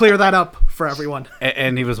want to clear that up for everyone.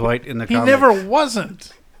 And he was white in the He comic. never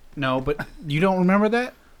wasn't. No, but you don't remember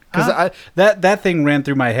that? Because that thing ran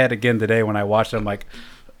through my head again today when I watched it. I'm like,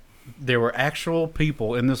 there were actual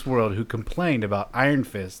people in this world who complained about Iron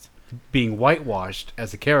Fist being whitewashed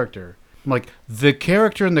as a character. I'm like, the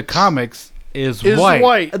character in the comics is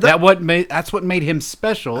white. That's what made him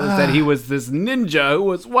special, is that he was this ninja who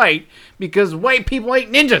was white, because white people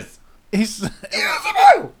ain't ninjas. He's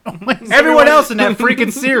Everyone else in that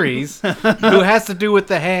freaking series who has to do with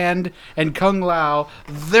the hand and Kung Lao,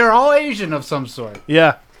 they're all Asian of some sort.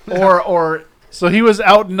 yeah. Or So he was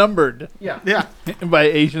outnumbered Yeah. by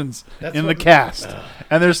Asians That's in the what- cast,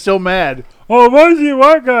 and they're still mad. Oh, why is he a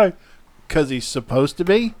white guy? Because he's supposed to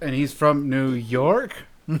be. and he's from New York.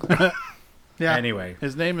 Yeah. Anyway,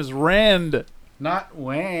 His name is Rand. not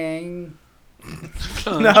Wang.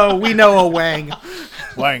 No, we know a Wang.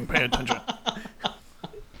 Wang, pay attention.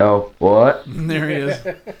 Oh, what? There he is.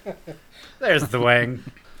 There's the Wang.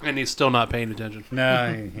 And he's still not paying attention.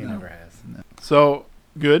 No, he never has. So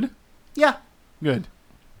good, Yeah. good.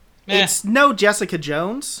 Meh. It's no Jessica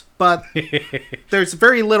Jones, but there's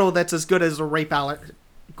very little that's as good as a rape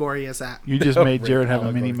allegory as that. You just No, made Jared have a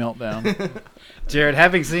Rick mini meltdown. Jared,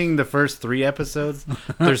 having seen the first 3 episodes,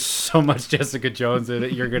 there's so much Jessica Jones in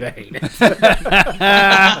it, you're gonna hate it.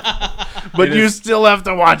 But It you is- still have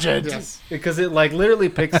to watch it. Because it like literally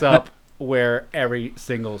picks up where every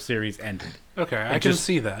single series ended. Okay, I It can just-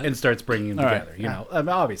 see that. And starts bringing them All right. together, you know,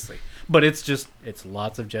 obviously. But it's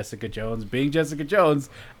lots of Jessica Jones being Jessica Jones,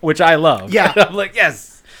 which I love. Yeah. I'm like,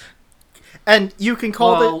 yes. And you can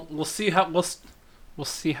call Well, we'll see how we'll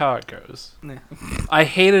see how it goes. Yeah. I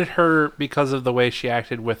hated her because of the way she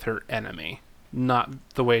acted with her enemy, not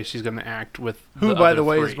the way she's going to act with. Who, by the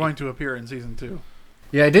way, is three. going to appear in season 2.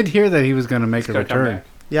 Yeah, I did hear that he was going to make a He's gonna come return. back.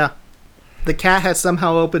 Yeah. The cat has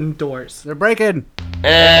somehow opened doors. They're breaking.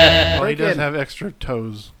 Well, he Break does in. have extra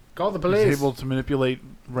toes. Call the He's police. able to manipulate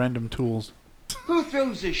random tools. Who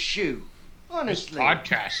throws a shoe? Honestly.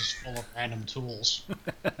 Podcast is full of random tools.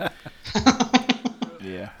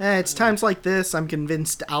 Yeah. It's times like this I'm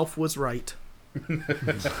convinced Alf was right.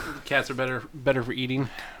 Cats are better for eating.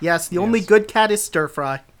 Yes, the only good cat is Stir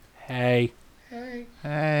Fry. Hey,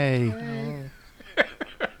 Hey.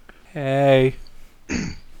 hey.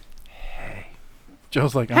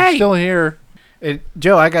 Joe's like, I'm Hey. still here.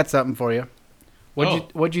 Joe, I got something for you. Oh.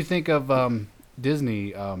 What'd you think of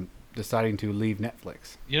Disney deciding to leave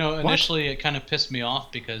Netflix? You know, initially it kind of pissed me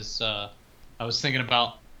off because I was thinking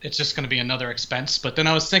about it's just going to be another expense. But then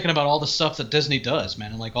I was thinking about all the stuff that Disney does, man,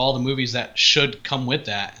 and like all the movies that should come with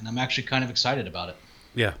that. And I'm actually kind of excited about it.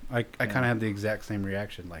 Yeah, I kind of had the exact same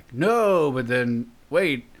reaction. Like, no, but then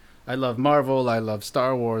wait, I love Marvel, I love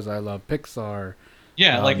Star Wars, I love Pixar.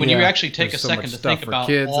 Yeah, like when you yeah, actually take a there's so second much to stuff think for about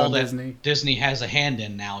kids all on that Disney. has a hand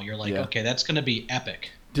in now, you're like, Yeah. okay, that's going to be epic.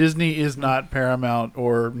 Disney is not Paramount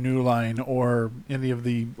or New Line or any of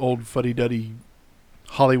the old fuddy-duddy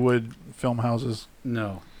Hollywood film houses.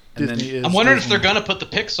 No. Disney is I'm wondering Disney. if they're going to put the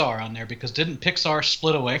Pixar on there because didn't Pixar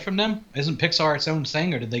split away from them? Isn't Pixar its own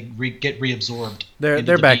thing, or did they get reabsorbed? They're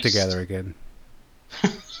into the back beast? together again.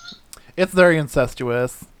 It's very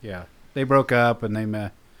incestuous. Yeah, they broke up and they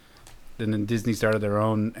met. And then Disney started their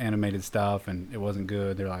own animated stuff, and it wasn't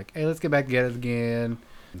good. They're like, hey, let's get back together again.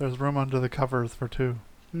 There's room under the covers for 2.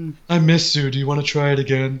 I miss you. Do you want to try it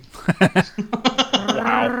again?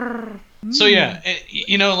 So yeah,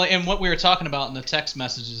 you know, like, and what we were talking about in the text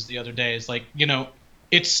messages the other day is like, you know,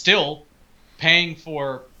 it's still paying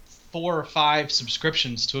for 4 or 5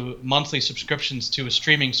 monthly subscriptions to a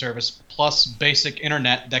streaming service plus basic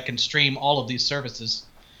internet that can stream all of these services.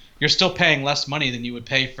 You're still paying less money than you would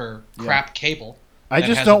pay for crap cable. I that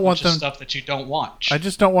just has don't a want bunch of them- stuff that you don't watch. I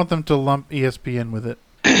just don't want them to lump ESPN with it.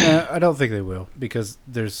 I don't think they will, because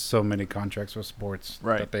there's so many contracts with sports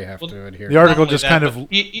Right. that they have to adhere The to. article Not only just that, kind but of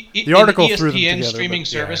the article ESPN threw them together, streaming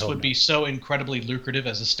but- yeah, I service hope would not. be so incredibly lucrative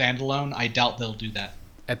as a standalone. I doubt they'll do that.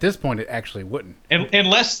 At this point, it actually wouldn't.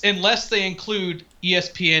 Unless they include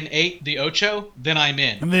ESPN 8, the Ocho, then I'm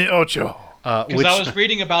in. The Ocho. Because I was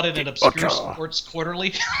reading about it in Obscure Sports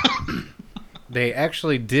Quarterly. They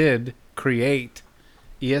actually did create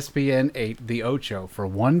ESPN 8, the Ocho, for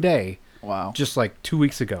one day, Wow. just like 2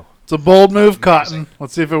 weeks ago. It's a bold move, Cotton.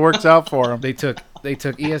 Let's see if it works out for them. They took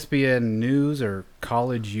ESPN News or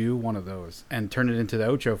College U, one of those, and turned it into the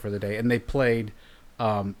Ocho for the day, and they played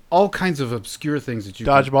all kinds of obscure things that you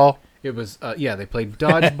Dodgeball. It was they played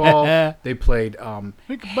dodgeball. They played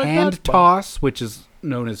hand toss, which is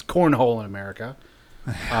known as cornhole in America.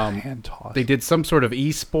 Hand toss. They did some sort of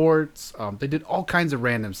esports. They did all kinds of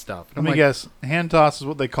random stuff. Let me guess. Hand toss is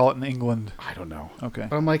what they call it in England. I don't know. Okay.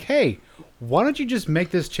 But I'm like, hey, why don't you just make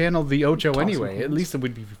this channel the Ocho anyway? At least it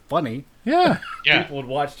would be funny. Yeah. People would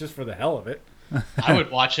watch just for the hell of it. I would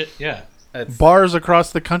watch it. Yeah. Bars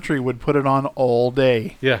across the country would put it on all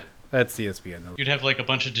day. Yeah. That's ESPN. You'd have like a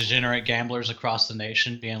bunch of degenerate gamblers across the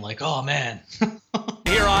nation being like, "Oh man."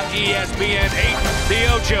 Here on ESPN 8, The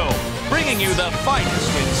Ocho, bringing you the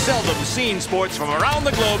finest in seldom seen sports from around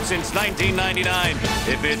the globe since 1999.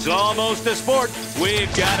 If it's almost a sport,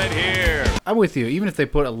 we've got it here. I'm with you. Even if they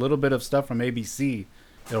put a little bit of stuff from ABC,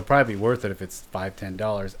 it'll probably be worth it if it's $5,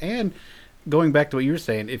 $10. And going back to what you were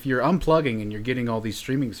saying, if you're unplugging and you're getting all these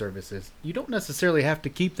streaming services, you don't necessarily have to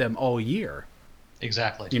keep them all year.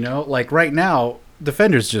 Exactly. You know, like right now,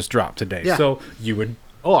 Defenders just dropped today. Yeah. So you would,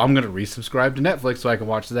 I'm going to resubscribe to Netflix so I can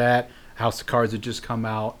watch that. House of Cards had just come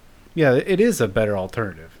out. Yeah, it is a better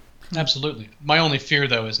alternative. Absolutely. My only fear,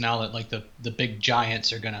 though, is now that like the big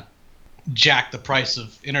giants are going to jack the price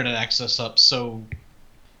of internet access up so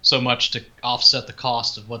much to offset the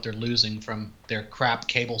cost of what they're losing from their crap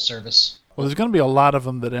cable service. Well, there's going to be a lot of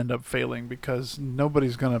them that end up failing because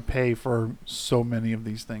nobody's going to pay for so many of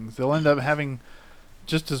these things. They'll end up having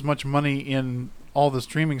just as much money in all the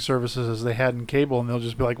streaming services as they had in cable, and they'll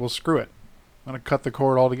just be like, well, screw it. I'm going to cut the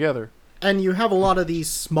cord altogether. And you have a lot of these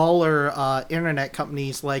smaller internet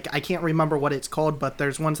companies, like, I can't remember what it's called, but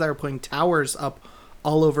there's ones that are putting towers up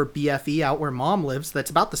all over BFE out where Mom lives that's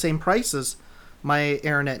about the same price as my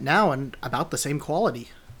internet now and about the same quality.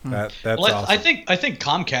 That's well, awesome. I think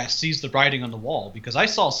Comcast sees the writing on the wall, because I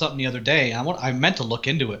saw something the other day, and I meant to look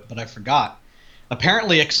into it, but I forgot.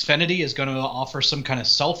 Apparently, Xfinity is going to offer some kind of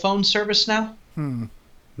cell phone service now.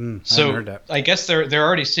 So I guess they're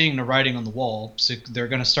already seeing the writing on the wall. So they're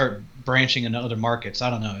going to start branching into other markets. I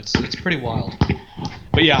don't know. It's pretty wild.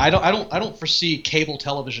 But yeah, I don't foresee cable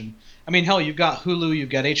television. I mean, hell, you've got Hulu, you've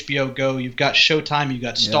got HBO Go, you've got Showtime, you've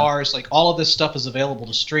got Stars. Like all of this stuff is available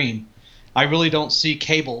to stream. I really don't see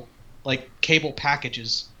cable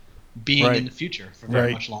packages being in the future for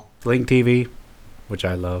very much longer. Sling TV, which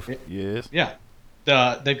I love. Yes. Yeah.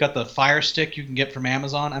 They've got the Fire Stick you can get from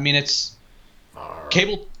Amazon. I mean, it's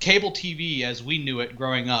cable TV as we knew it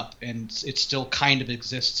growing up, and it still kind of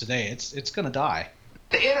exists today. It's going to die.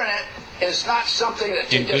 The internet is not something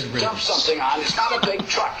that you just dump something on. It's not a big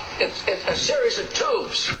truck. It's a series of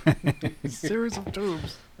tubes. A series of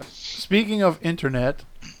tubes. Speaking of internet,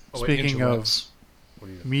 speaking of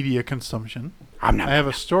media consumption, I have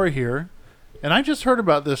a story here, and I just heard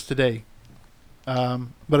about this today.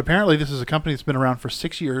 But apparently this is a company that's been around for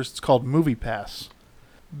 6 years. It's called MoviePass.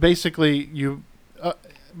 Basically, you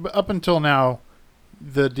up until now,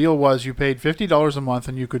 the deal was you paid $50 a month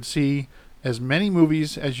and you could see as many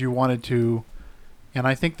movies as you wanted to. And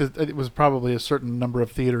I think that it was probably a certain number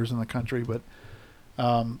of theaters in the country. But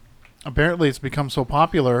apparently it's become so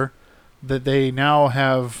popular that they now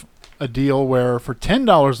have a deal where for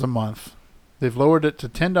 $10 a month, they've lowered it to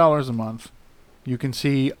 $10 a month. You can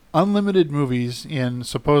see unlimited movies in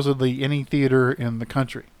supposedly any theater in the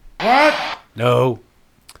country. What? No.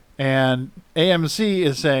 And AMC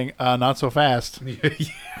is saying, not so fast.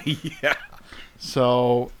 Yeah.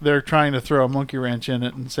 So they're trying to throw a monkey wrench in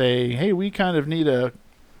it and say, hey, we kind of need a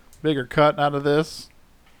bigger cut out of this.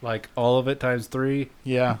 Like all of it times 3?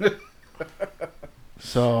 Yeah.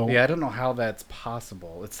 So yeah, I don't know how that's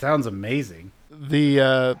possible. It sounds amazing.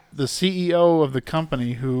 The CEO of the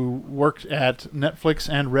company, who worked at Netflix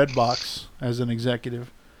and Redbox as an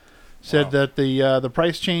executive, said that the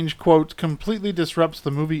price change, quote, completely disrupts the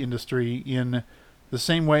movie industry in the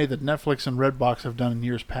same way that Netflix and Redbox have done in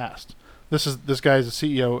years past. This guy is a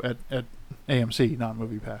CEO at AMC, not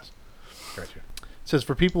MoviePass. Gotcha. It says,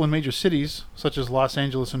 for people in major cities, such as Los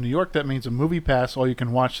Angeles and New York, that means a MoviePass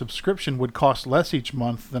all-you-can-watch subscription would cost less each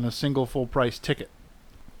month than a single full-price ticket.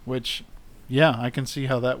 Which, yeah, I can see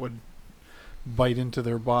how that would bite into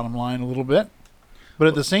their bottom line a little bit. But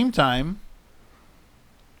at the same time,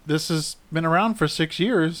 this has been around for 6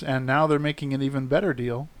 years, and now they're making an even better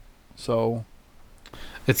deal. So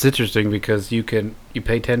it's interesting because you pay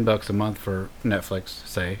 $10 a month for Netflix,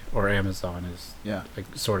 say, or Amazon is like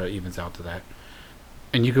sort of evens out to that.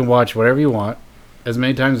 And you can watch whatever you want, as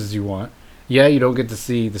many times as you want. Yeah, you don't get to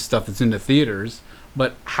see the stuff that's in the theaters,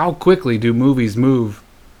 but how quickly do movies move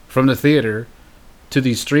from the theater to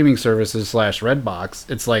these streaming services / Redbox?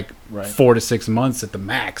 It's like 4 to 6 months at the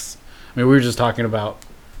max. I mean, we were just talking about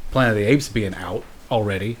Planet of the Apes being out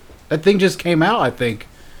already. That thing just came out, I think,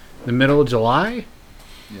 the middle of July.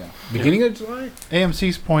 Yeah. Beginning of July?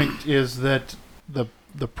 AMC's point is that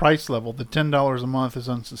the price level, the $10 a month, is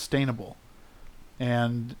unsustainable.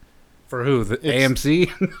 And for who? The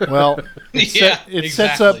AMC? Well,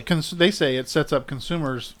 sets up. They say it sets up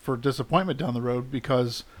consumers for disappointment down the road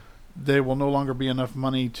because there will no longer be enough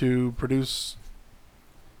money to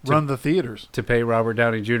run the theaters. To pay Robert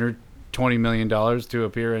Downey Jr. $20 million to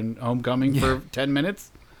appear in Homecoming for 10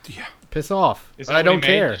 minutes? Yeah. Piss off. Is that I don't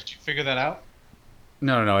care. Did you figure that out?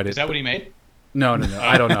 No, I didn't. Is that what he made? No.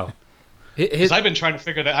 I don't know. Because I've been trying to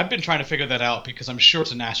figure that out because I'm sure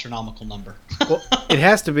it's an astronomical number. Well, it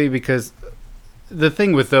has to be because the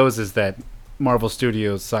thing with those is that Marvel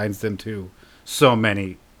Studios signs them to so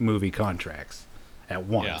many movie contracts at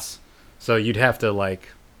once. Yeah. So you'd have to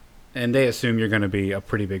and they assume you're going to be a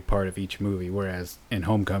pretty big part of each movie, whereas in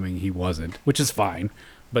Homecoming he wasn't, which is fine.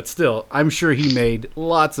 But still, I'm sure he made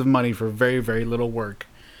lots of money for very, very little work.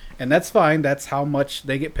 And that's fine. That's how much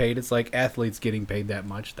they get paid. It's like athletes getting paid that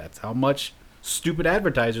much. That's how much stupid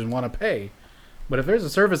advertisers want to pay. But if there's a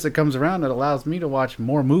service that comes around that allows me to watch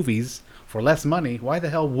more movies for less money, why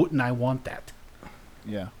the hell wouldn't I want that?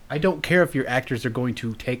 Yeah. I don't care if your actors are going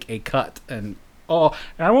to take a cut and,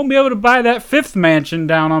 I won't be able to buy that fifth mansion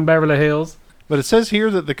down on Beverly Hills. But it says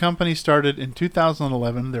here that the company started in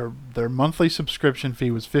 2011. Their monthly subscription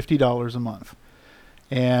fee was $50 a month.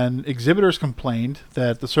 And exhibitors complained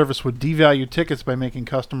that the service would devalue tickets by making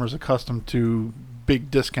customers accustomed to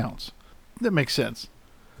big discounts. That makes sense.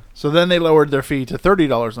 So then they lowered their fee to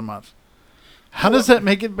 $30 a month. How does that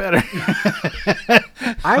make it better?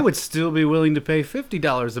 I would still be willing to pay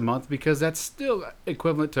 $50 a month because that's still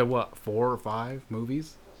equivalent to, 4 or 5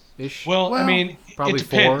 movies? Ish? Well, I mean, probably it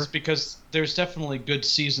depends 4. because there's definitely good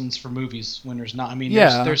seasons for movies when there's not. I mean,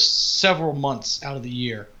 Yeah. there's several months out of the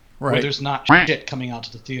year Right. where there's not shit coming out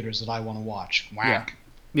to the theaters that I want to watch. Whack.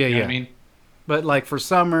 Yeah, You know yeah. what I mean? But for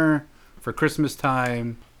summer, for Christmas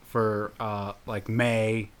time, for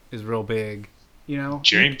May is real big,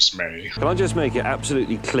 James May. Can I just make it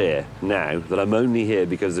absolutely clear now that I'm only here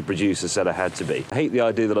because the producer said I had to be? I hate the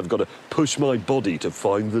idea that I've got to push my body to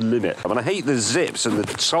find the limit. I mean, I hate the zips and the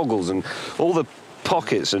toggles and all the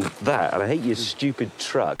pockets and that, and I hate your stupid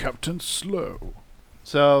truck. Captain Slow.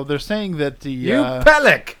 So they're saying that the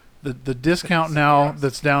Pellick! the discount now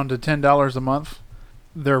that's down to $10 a month,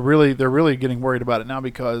 they're really getting worried about it now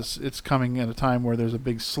because it's coming at a time where there's a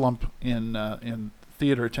big slump in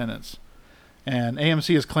theater attendance. And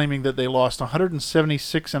AMC is claiming that they lost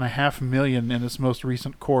 $176.5 million in its most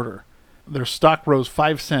recent quarter. Their stock rose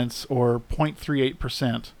 5 cents or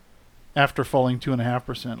 0.38% after falling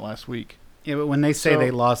 2.5% last week. Yeah, but when they say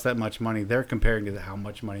they lost that much money, they're comparing to how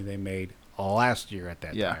much money they made all last year at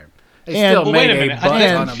that time. They still Well, made wait a minute. ton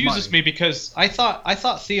That of confuses money. me because I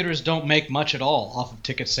thought theaters don't make much at all off of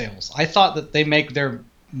ticket sales. I thought that they make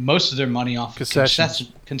most of their money off Concessions.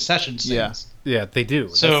 of concession sales. Yeah, they do.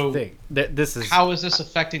 So that's the thing. This is how is this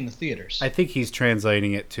affecting the theaters? I think he's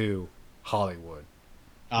translating it to Hollywood.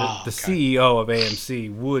 The okay. CEO of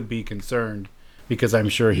AMC would be concerned because I'm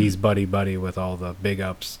sure he's buddy-buddy with all the big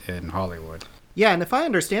ups in Hollywood. Yeah, and if I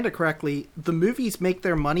understand it correctly, the movies make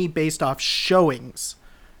their money based off showings,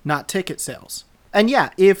 not ticket sales. And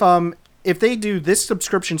yeah, if they do this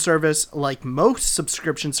subscription service like most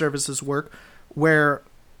subscription services work, where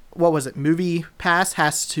Movie Pass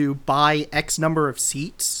has to buy X number of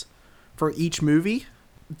seats for each movie,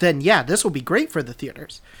 then yeah, this will be great for the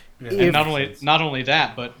theaters. Yeah. And not only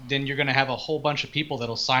that, but then you're going to have a whole bunch of people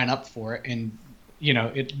that'll sign up for it and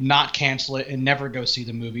not cancel it and never go see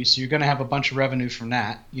the movie. So you're going to have a bunch of revenue from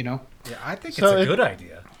that. Yeah, I think it's a good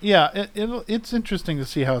idea. Yeah, it's interesting to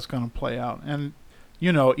see how it's going to play out. And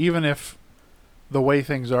even if the way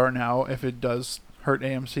things are now, if it does hurt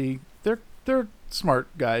AMC, they're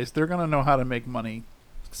smart guys. They're going to know how to make money.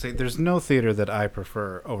 See, there's no theater that I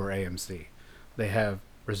prefer over AMC. They have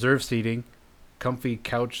reserved seating, comfy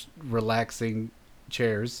couch relaxing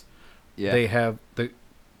chairs. Yeah. They have the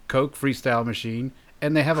Coke freestyle machine,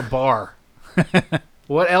 and they have a bar.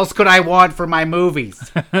 What else could I want for my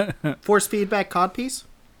movies? Force feedback codpiece?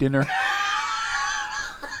 Dinner.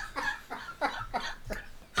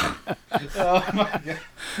 Oh my god.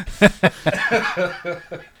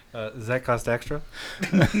 Does that cost extra?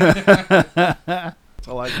 That's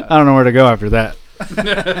all I got. I don't know where to go after that.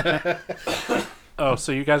 Oh,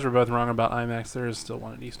 so you guys were both wrong about IMAX. There is still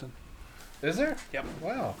one in Easton. Is there? Yep.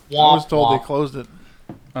 Wow. I was told they closed it.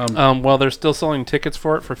 Well, they're still selling tickets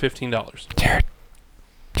for it for $15. Jared.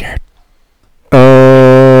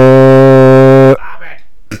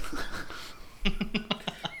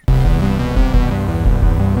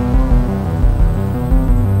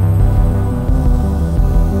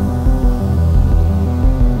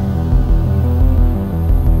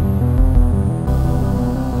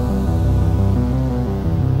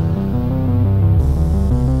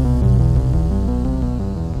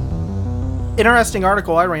 interesting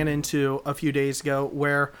article I ran into a few days ago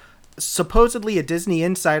where supposedly a Disney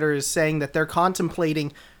insider is saying that they're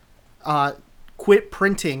contemplating quit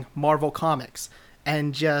printing Marvel comics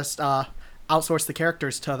and just outsource the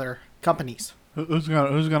characters to other companies. Who's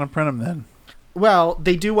gonna print them then? Well,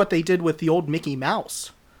 they do what they did with the old Mickey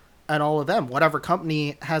Mouse and all of them. Whatever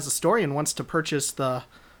company has a story and wants to purchase the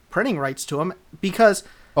printing rights to them, because...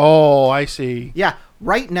 Oh, I see. Yeah,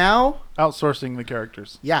 right now... Outsourcing the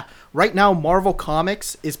characters. Yeah, right now Marvel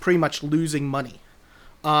Comics is pretty much losing money.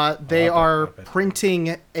 They are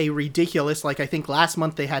printing a ridiculous... Like, I think last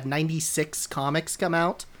month they had 96 comics come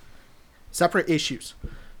out. Separate issues.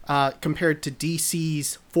 Compared to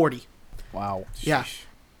DC's 40. Wow. Yeah.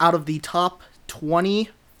 Out of the top 20,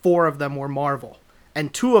 4 of them were Marvel.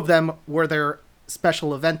 And 2 of them were their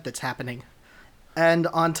special event that's happening. And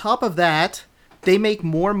on top of that, they make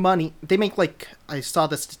more money. They make, like, I saw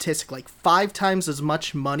the statistic, like 5 times as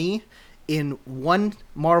much money in one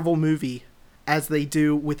Marvel movie as they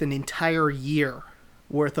do with an entire year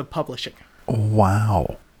worth of publishing.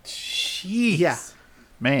 Wow. Jeez. Yeah.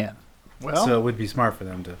 Man. Well, so it would be smart for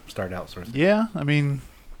them to start outsourcing. Yeah, I mean,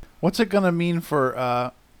 what's it going to mean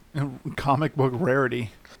for comic book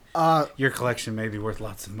rarity? Your collection may be worth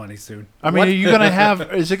lots of money soon. I mean, are you going to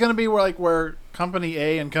have... Is it going to be where Company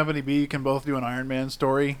A and Company B can both do an Iron Man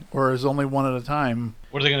story? Or is only one at a time?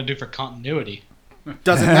 What are they going to do for continuity?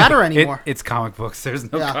 Doesn't matter anymore. It's comic books.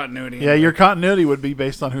 There's no continuity. Yeah, your continuity would be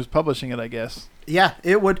based on who's publishing it, I guess. Yeah,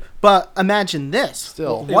 it would. But imagine this.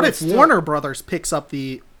 Still. What if Warner Brothers picks up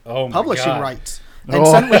the publishing God. rights? And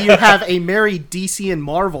suddenly you have a married DC and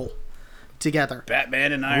Marvel together.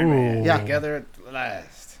 Batman and Iron Man together at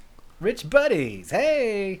last. Rich buddies.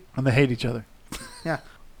 Hey. And they hate each other. Yeah.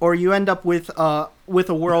 Or you end up with a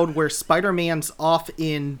world where Spider-Man's off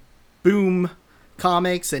in Boom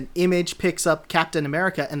Comics and Image picks up Captain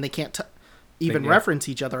America and they can't even reference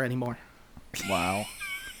each other anymore. Wow.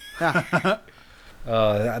 Yeah.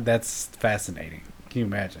 That's fascinating. Can you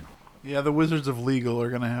imagine? Yeah, the Wizards of Legal are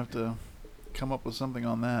going to have to come up with something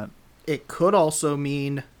on that. It could also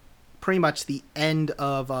mean pretty much the end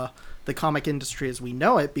of the comic industry as we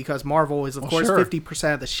know it, because Marvel is, of course,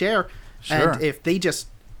 50% of the share. Sure. And if they just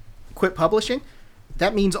quit publishing,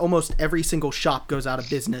 that means almost every single shop goes out of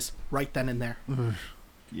business right then and there.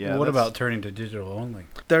 Yeah. What about turning to digital only?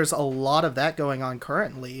 There's a lot of that going on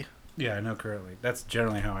currently. Yeah, I know currently. That's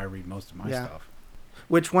generally how I read most of my stuff.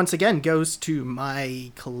 Which, once again, goes to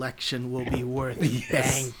my collection will be worth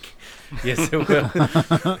bank. Yes, it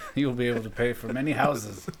will. You'll be able to pay for many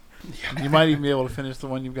houses. You might even be able to finish the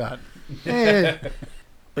one you've got.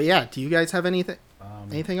 But yeah, do you guys have anything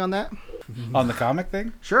on that? On the comic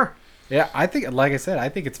thing? Sure. Yeah, I think, like I said, I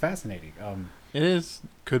think it's fascinating. It is.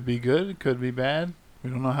 Could be good. Could be bad. We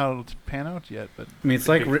don't know how it'll pan out yet. But I mean, it's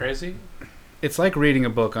like crazy. It's like reading a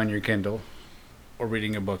book on your Kindle or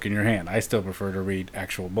reading a book in your hand. I still prefer to read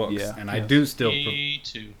actual books, and I do still.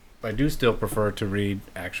 I do still prefer to read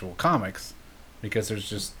actual comics because there's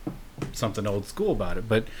just something old school about it.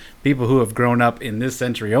 But people who have grown up in this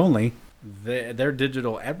century only, they're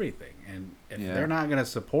digital everything, and if they're not going to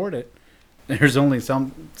support it, there's only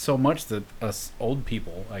so much that us old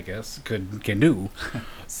people, I guess, can do.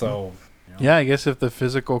 So. Yeah, I guess if the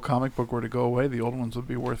physical comic book were to go away, the old ones would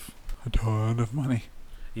be worth a ton of money.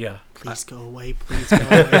 Yeah. Please go away. Please go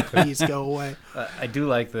away. Please go away. I do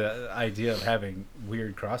like the idea of having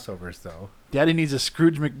weird crossovers, though. Daddy needs a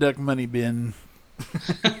Scrooge McDuck money bin.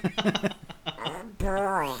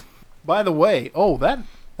 By the way,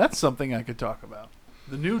 that's something I could talk about.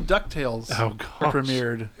 The new DuckTales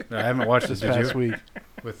premiered. No, I haven't watched this this past week.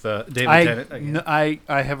 With David Tennant. I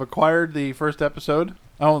have acquired the first episode.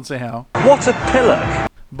 I won't say how. What a pillar!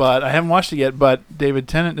 But I haven't watched it yet. But David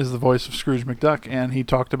Tennant is the voice of Scrooge McDuck, and he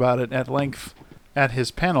talked about it at length at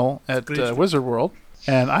his panel at Wizard World,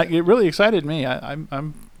 and it really excited me.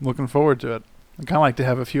 I'm looking forward to it. I kind of like to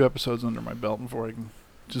have a few episodes under my belt before I can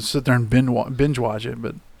just sit there and binge watch it.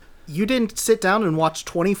 But you didn't sit down and watch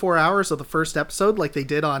 24 hours of the first episode like they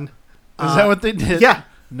did on. Is that what they did? Yeah.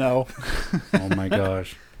 No. Oh my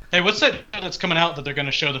gosh. Hey, what's that that's coming out that they're going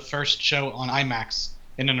to show the first show on IMAX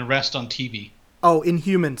and an arrest on TV? Oh,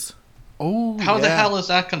 Inhumans. Oh, how the hell is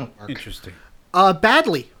that going to work? Interesting.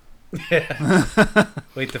 Badly.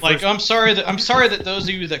 Wait, I'm sorry that those of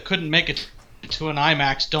you that couldn't make it to an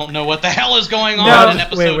IMAX don't know what the hell is going on in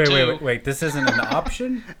episode 2. Wait. This isn't an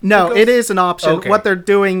option? No, it is an option. Okay. What they're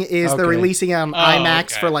doing is they're releasing it on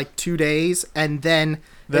IMAX for like 2 days, and then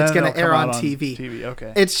it's going to air on TV.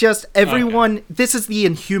 Okay. It's just everyone. Okay. This is the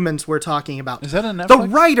Inhumans we're talking about. Is that a Netflix? The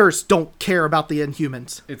writers don't care about the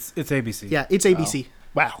Inhumans. It's ABC. Yeah, it's ABC.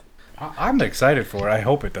 Wow. I'm excited for it. I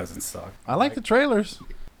hope it doesn't suck. I like the trailers.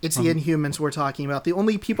 It's the Inhumans we're talking about. The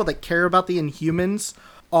only people that care about the Inhumans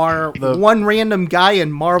are one random guy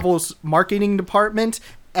in Marvel's marketing department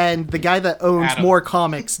and the guy that owns more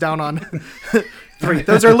comics down on 3.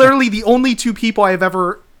 Those are literally the only 2 people I've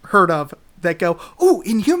ever heard of that go, "Ooh,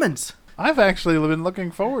 Inhumans." I've actually been looking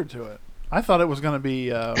forward to it. I thought it was going to be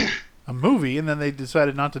a movie, and then they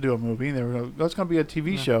decided not to do a movie. They were it's going to be a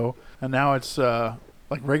TV show, and now it's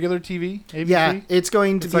like regular TV. ABC? Yeah, it's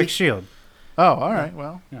going to be like S.H.I.E.L.D. Oh, all right.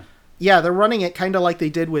 Well, yeah, they're running it kind of like they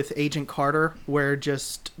did with Agent Carter, where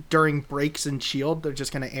just during breaks in S.H.I.E.L.D., they're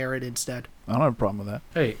just going to air it instead. I don't have a problem with that.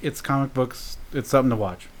 Hey, it's comic books. It's something to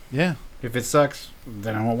watch. Yeah. If it sucks,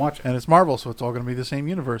 then I won't watch it. And it's Marvel, so it's all going to be the same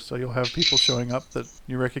universe. So you'll have people showing up that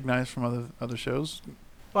you recognize from other shows.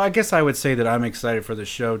 Well, I guess I would say that I'm excited for the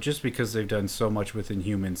show just because they've done so much with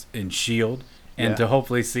Inhumans in S.H.I.E.L.D. And to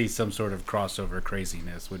hopefully see some sort of crossover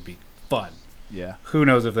craziness would be fun. Yeah. Who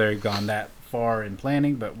knows if they've gone that far in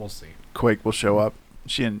planning, but we'll see. Quake will show up.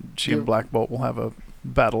 She and Black Bolt will have a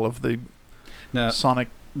battle of the Sonic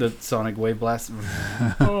Wave Blast.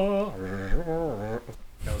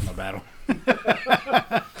 That was my battle.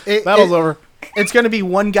 Battle's over. It's going to be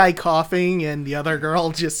one guy coughing and the other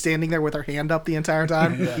girl just standing there with her hand up the entire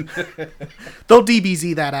time. They'll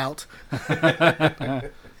DBZ that out.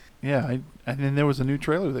 Yeah, and then there was a new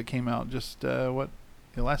trailer that came out just the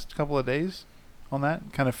last couple of days on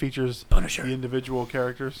that. Kind of features Punisher. The individual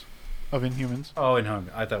characters of Inhumans. Oh,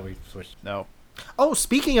 Inhumans. I thought we switched. No. Oh,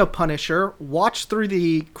 speaking of Punisher, watch through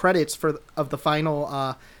the credits of the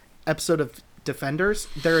final episode of Defenders.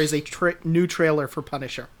 There is a new trailer for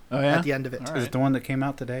Punisher at the end of it. Is it the one that came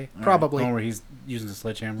out today? Probably. The one where he's using the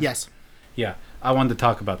sledgehammer? Yes. Yeah, I wanted to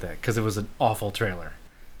talk about that because it was an awful trailer.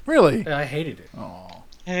 Really? I hated it. Oh.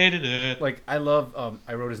 Hated it. Like, I love...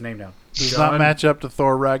 I wrote his name down. Does not match up to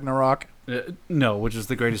Thor Ragnarok? No, which is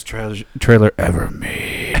the greatest trailer ever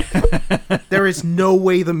made. There is no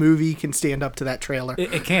way the movie can stand up to that trailer.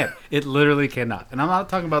 It can't. It literally cannot. And I'm not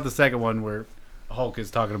talking about the second one where Hulk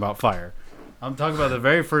is talking about fire. I'm talking about the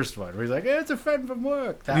very first one where he's like, hey, it's a friend from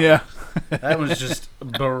work. That was just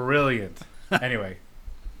brilliant. Anyway,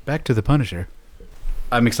 back to the Punisher.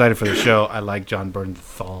 I'm excited for the show. I like John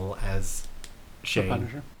Bernthal as Shane. The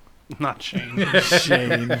Punisher? Not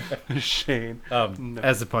Shane. Shane. No.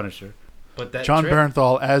 As the Punisher. But that John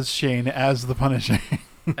Bernthal as Shane as the Punisher.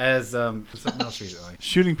 as something else recently.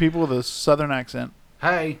 Shooting people with a southern accent.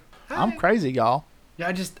 Hey. I'm crazy, y'all.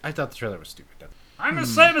 Yeah, I thought the trailer was stupid. I'm a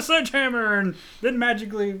sledgehammer, and then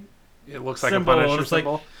magically it looks like a Punisher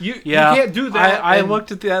symbol. Like, you can't do that. I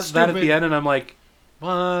looked at that at the end, and I'm like,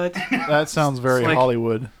 what? That sounds very like,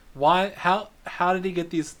 Hollywood. Why? How did he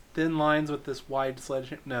get these thin lines with this wide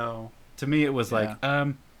sledgehammer? No. To me, it was like,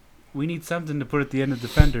 we need something to put at the end of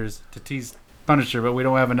Defenders to tease Punisher, but we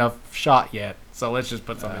don't have enough shot yet, so let's just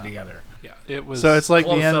put something together. Yeah, it was. So it's like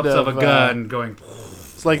the end of a gun going.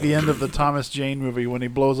 It's like the end of the Thomas Jane movie when he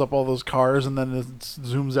blows up all those cars and then it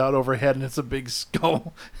zooms out overhead and it's a big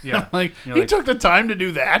skull. Yeah, like he took the time to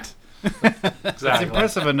do that. Exactly. It's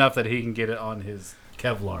impressive enough that he can get it on his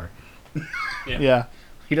Kevlar. Yeah.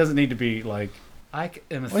 He doesn't need to be like I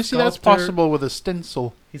am a sculptor. See, that's possible with a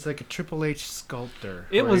stencil. He's like a Triple H sculptor.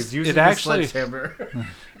 It was. It actually.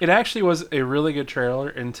 It actually was a really good trailer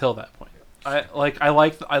until that point. I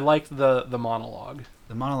liked the monologue.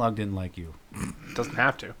 The monologue didn't like you. Doesn't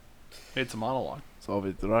have to. It's a monologue.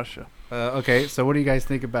 Soviet Russia. Okay, so what do you guys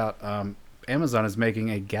think about Amazon is making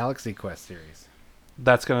a Galaxy Quest series?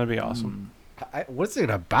 That's going to be awesome. What's it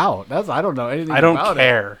about? I don't know anything. I don't about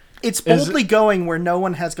care. It's boldly going where no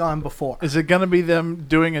one has gone before. Is it going to be them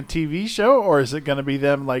doing a TV show, or is it going to be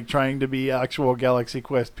them like trying to be actual Galaxy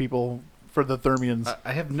Quest people for the Thermians?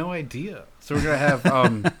 I have no idea. So we're going to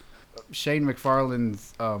have Shane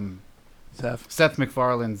McFarlane's Seth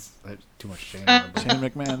MacFarlane's too much Shane. Shane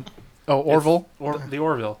McMahon. Oh, Orville. The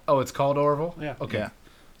Orville. Oh, it's called Orville. Yeah. Okay. Yeah.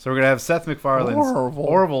 So we're gonna have Seth MacFarlane's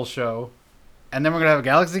Orville show, and then we're gonna have a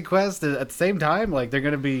Galaxy Quest at the same time. Like they're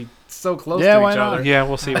gonna be so close to each other. Yeah,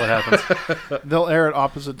 we'll see what happens. They'll air at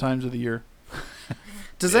opposite times of the year.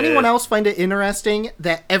 Does anyone else find it interesting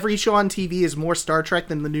that every show on TV is more Star Trek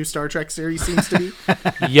than the new Star Trek series seems to be?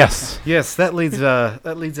 Yes. Yes, that leads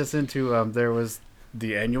us into there was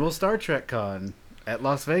the annual Star Trek Con at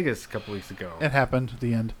Las Vegas a couple weeks ago. It happened at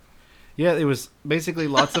the end. Yeah, it was basically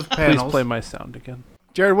lots of panels. Please play my sound again.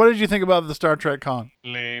 Jared, what did you think about the Star Trek Con?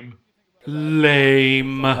 Lame.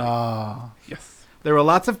 Yes. There were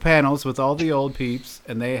lots of panels with all the old peeps,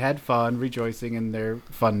 and they had fun, rejoicing in their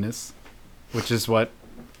funness, which is what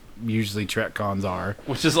usually Trek cons are.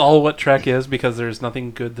 Which is all what Trek is, because there's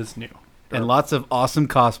nothing good that's new. And lots of awesome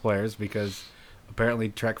cosplayers because apparently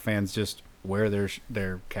Trek fans just wear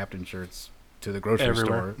their captain shirts to the grocery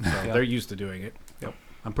Everywhere. store. So they're used to doing it. Yep.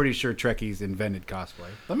 I'm pretty sure Trekkies invented cosplay.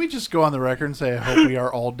 Let me just go on the record and say I hope we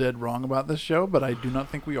are all dead wrong about this show, but I do not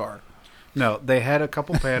think we are. No, they had a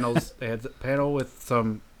couple panels. They had a panel with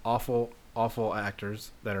some awful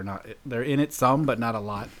actors that are not. They're in it some, but not a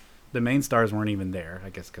lot. The main stars weren't even there, I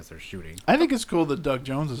guess, because they're shooting. I think it's cool that Doug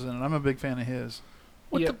Jones is in it. I'm a big fan of his.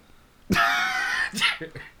 What the?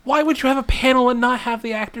 Why would you have a panel and not have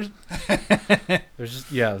the actors? There's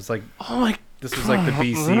just it's like oh my. This was like the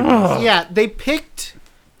BC ones. Yeah, they picked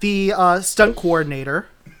the stunt coordinator,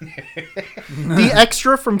 the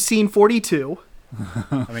extra from scene 42.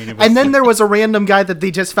 I mean, and then there was a random guy that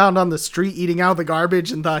they just found on the street eating out of the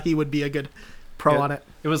garbage and thought he would be a good pro on it.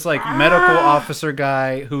 It was like medical officer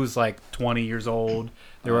guy who's like 20 years old.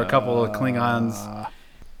 There were a couple of Klingons.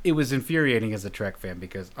 It was infuriating as a Trek fan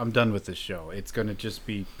because I'm done with this show. It's going to just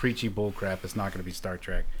be preachy bullcrap. It's not going to be Star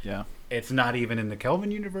Trek. Yeah. It's not even in the Kelvin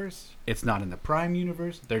universe. It's not in the Prime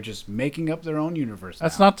universe. They're just making up their own universe.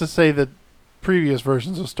 That's not to say that previous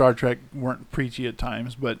versions of Star Trek weren't preachy at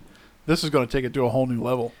times, but this is going to take it to a whole new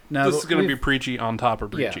level. Now, this is going to be preachy on top of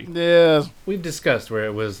preachy. Yes. We've discussed where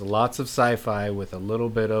it was lots of sci-fi with a little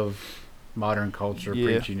bit of modern culture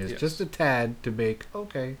preachiness. Yes. Just a tad to make,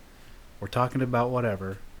 okay, we're talking about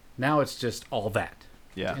whatever. Now it's just all that.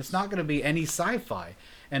 Yeah. It's not going to be any sci-fi.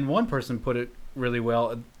 And one person put it really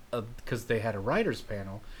well because they had a writer's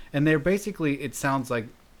panel. And they're basically, it sounds like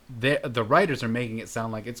the writers are making it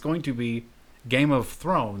sound like it's going to be Game of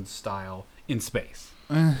Thrones style in space.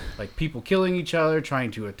 Like people killing each other,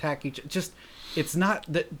 trying to attack each other. Just, it's not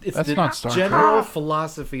that. It's That's the not Star general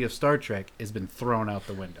philosophy of Star Trek has been thrown out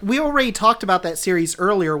the window. We already talked about that series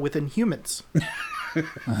earlier with Inhumans.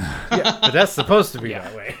 Yeah, but that's supposed to be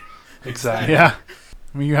that way. Exactly. Yeah.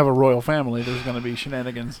 I mean, you have a royal family. There's going to be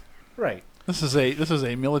shenanigans. Right. This is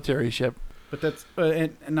a military ship. But that's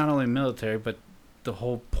and not only military, but the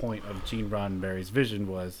whole point of Gene Roddenberry's vision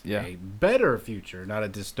was a better future, not a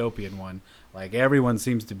dystopian one, like everyone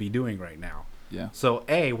seems to be doing right now. Yeah. So,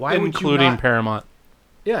 why would you including not... Paramount?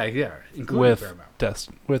 Yeah, including with Paramount.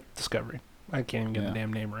 with Discovery. I can't even get the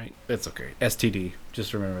damn name right. It's okay. STD.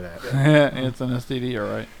 Just remember that. Yeah, it's an STD,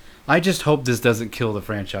 all right. I just hope this doesn't kill the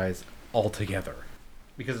franchise altogether,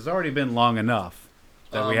 because it's already been long enough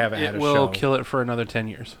that we haven't had a show. It will kill it for another 10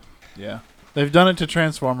 years. Yeah. They've done it to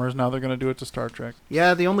Transformers. Now they're going to do it to Star Trek.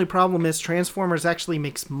 Yeah, the only problem is Transformers actually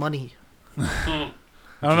makes money. I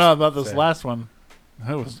don't know about this last one.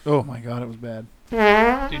 It was, oh my god, it was bad.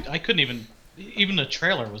 Dude, I couldn't even the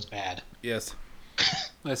trailer was bad. Yes.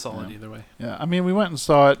 I saw it either way. Yeah, I mean, we went and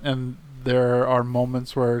saw it, and there are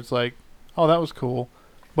moments where it's like, oh, that was cool.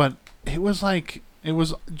 But it was like, it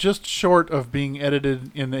was just short of being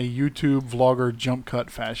edited in a YouTube vlogger jump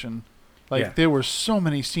cut fashion. Like, there were so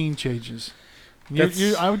many scene changes.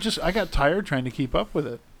 I got tired trying to keep up with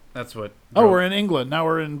it. That's what... Oh, we're in England. Now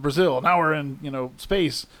we're in Brazil. Now we're in,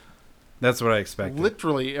 space. That's what I expected.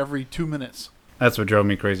 Literally every 2 minutes. That's what drove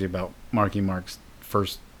me crazy about Marky Mark's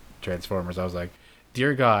first Transformers. I was like,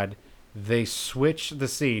 dear God, they switch the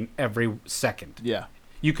scene every second. Yeah.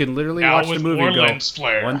 You can literally Now watch the with movie more and go, lens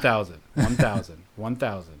flare. 1,000, 1,000,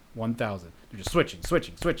 1,000, 1,000. They're just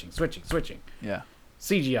switching. Yeah.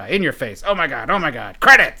 CGI in your face. Oh my God.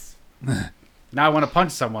 Credits! Now I want to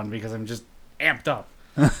punch someone because I'm just amped up.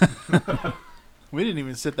 We didn't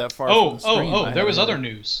even sit that far from the screen. There was other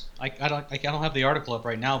news. I don't have the article up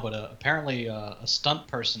right now, but apparently a stunt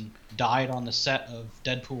person died on the set of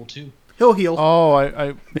Deadpool 2. He'll heal. Oh,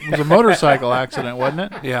 it was a motorcycle accident,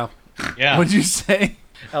 wasn't it? Yeah. Yeah. What'd you say?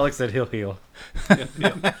 Alex said he'll heal.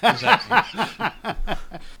 Exactly.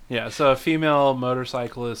 Yeah, so a female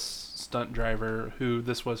motorcyclist stunt driver who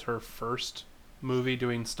this was her first movie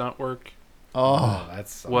doing stunt work. Oh,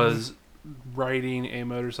 that's was riding a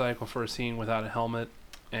motorcycle for a scene without a helmet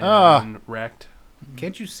and wrecked.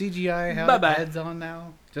 Can't you CGI have heads on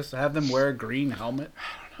now? Just have them wear a green helmet?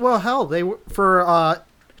 Well, hell, they were for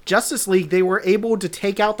Justice League. They were able to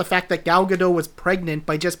take out the fact that Gal Gadot was pregnant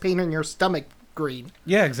by just painting her stomach green.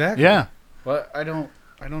 Yeah, exactly. Yeah. But I don't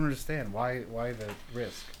understand why the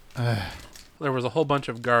risk. There was a whole bunch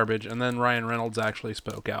of garbage, and then Ryan Reynolds actually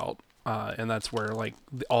spoke out, and that's where like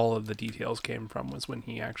all of the details came from. Was when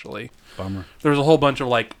he actually bummer. There was a whole bunch of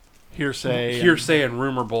like hearsay and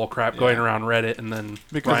rumor bull crap going around Reddit, and then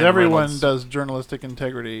because Ryan everyone Reynolds, does journalistic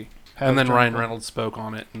integrity. And then Ryan Reynolds spoke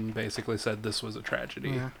on it and basically said this was a tragedy.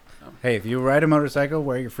 Yeah. Hey, if you ride a motorcycle,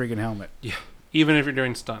 wear your freaking helmet. Yeah, even if you're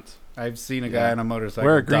doing stunts. I've seen a guy on a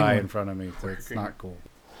motorcycle die in front of me, so it's not cool.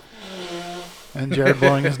 And Jared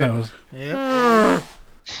blowing his nose. Yeah.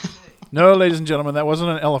 No, ladies and gentlemen, that wasn't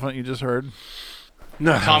an elephant you just heard.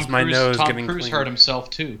 No, Tom my Cruise, nose Tom getting Cruise clean. hurt himself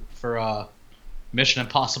too for Mission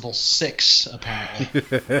Impossible 6,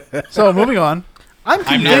 apparently. So moving on. I'm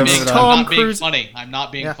I'm convinced Tom not being Cruise. funny. I'm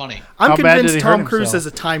not being funny. I'm How bad did convinced he hurt Tom Cruise himself? is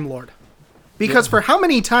a Time Lord, because for how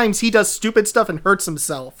many times he does stupid stuff and hurts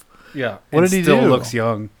himself. Yeah. What and did he still do? looks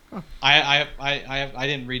young. I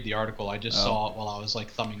didn't read the article. I just saw it while I was like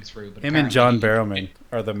thumbing through. But Him and John Barrowman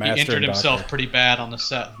are the he master injured and himself doctor. pretty bad on the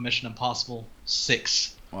set of Mission Impossible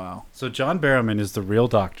 6. Wow. So John Barrowman is the real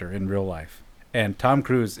doctor in real life, and Tom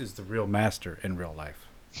Cruise is the real master in real life.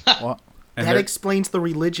 What? And That they're- explains the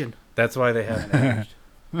religion. that's why they haven't aged.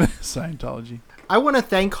 Scientology. I want to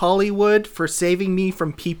thank Hollywood for saving me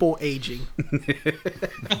from people aging.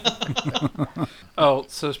 Oh,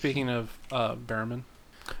 so speaking of Barrowman,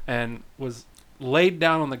 and was laid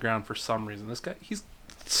down on the ground for some reason. This guy, he's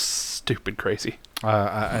stupid crazy.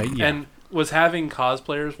 Yeah. And was having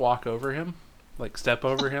cosplayers walk over him, like step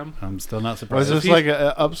over him. I'm still not Was surprised. this like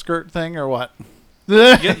an upskirt thing or what?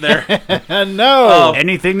 Get there. No.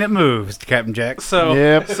 Anything that moves, Captain Jack. So,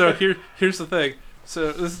 Yep. so here's the thing.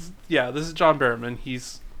 So this is John Barrowman.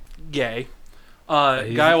 He's gay.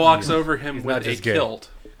 Guy walks over him he's with not a just gay. kilt.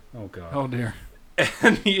 Oh god. Oh dear.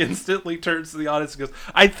 And he instantly turns to the audience and goes,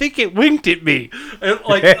 "I think it winked at me," and,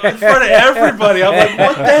 like in front of everybody. I'm like,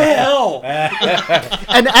 "What the hell?"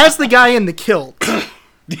 And as the guy in the kilt.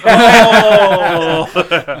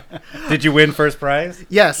 Oh. Did you win first prize?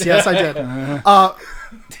 Yes, I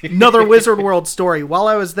did. Another Wizard World story. While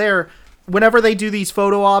I was there, whenever they do these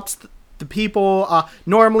photo ops, the people,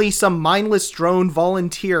 normally some mindless drone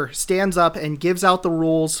volunteer stands up and gives out the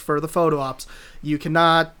rules for the photo ops. You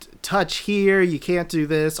cannot touch here, you can't do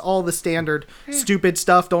this, all the standard stupid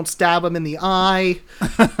stuff, don't stab them in the eye,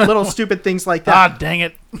 little stupid things like that. Ah, dang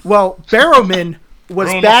it. Well, Barrowman was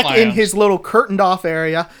Ruin the back in plans. his little curtained off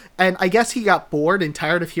area, and I guess he got bored and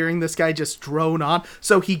tired of hearing this guy just drone on,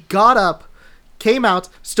 so he got up, came out,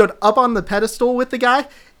 stood up on the pedestal with the guy,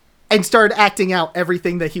 and started acting out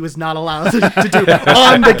everything that he was not allowed to do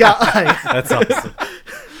on the guy. That's awesome.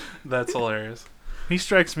 That's hilarious. He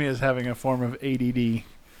strikes me as having a form of ADD.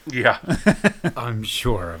 Yeah. I'm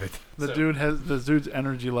sure of it. The dude's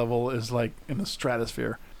energy level is like in the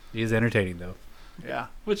stratosphere. He's entertaining though. Yeah.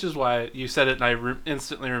 Which is why you said it, and I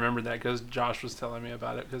instantly remembered that because Josh was telling me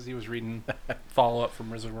about it because he was reading follow-up from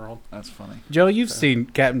Wizard World. That's funny. Joe, you've seen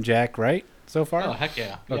Captain Jack, right? So far? Oh heck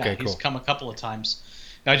yeah! Okay, He's cool. come a couple of times.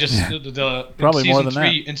 I just Probably more than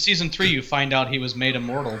that. In season 3, you find out he was made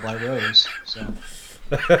immortal by Rose. So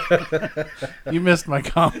You missed my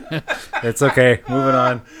comment. It's okay. Moving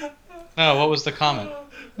on. no, what was the comment?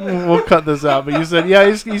 We'll cut this out. But you said, yeah,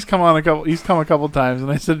 he's come a couple times,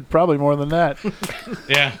 and I said probably more than that.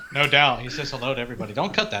 Yeah, no doubt. He says hello to everybody.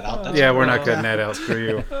 Don't cut that out. That's Yeah, we're not cutting that out. Screw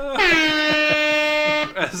you.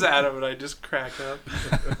 As Adam and I just crack up.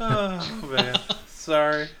 Oh man,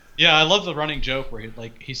 sorry. Yeah, I love the running joke where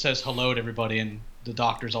he says hello to everybody, and the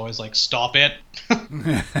doctor's always like, "Stop it."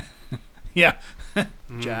 Yeah.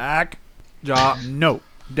 Jack. No.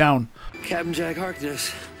 Down. Captain Jack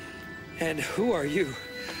Harkness. And who are you?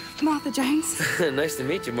 Martha Jones. Nice to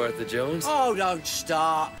meet you, Martha Jones. Oh, don't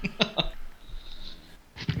stop.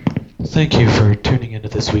 Thank you for tuning into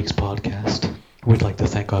this week's podcast. We'd like to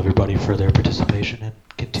thank everybody for their participation and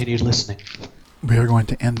continued listening. We are going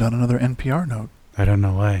to end on another NPR note. I don't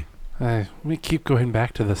know why. We keep going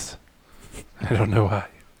back to this. I don't know why.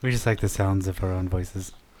 We just like the sounds of our own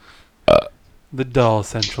voices. The dull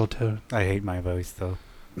central tone. I hate my voice though.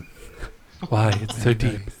 Why? It's so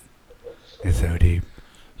deep. It's so deep.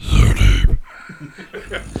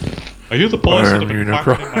 Are you the boss that have been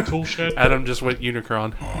quacking in my tool shed? Adam just went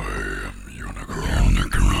Unicron.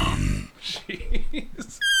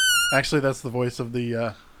 Jeez. Actually, that's the voice of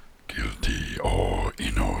the Guilty or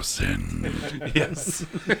innocent. Yes.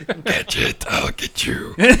 Gadget, I'll get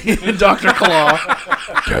you. Dr. Claw.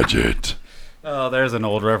 Gadget. Oh, there's an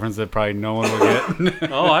old reference that probably no one will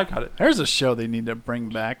get. Oh, I got it. There's a show they need to bring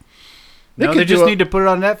back. They just need to put it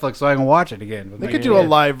on Netflix so I can watch it again. They could do a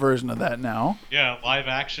live version of that now. Yeah, live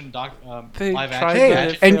action They live tried action. that.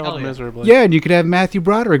 Gadget. It and- failed miserably. Yeah, and you could have Matthew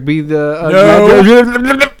Broderick be the.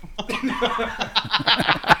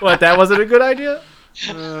 What? That wasn't a good idea.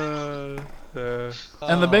 And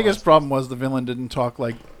the biggest problem was the villain didn't talk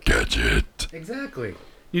like Gadget. Exactly.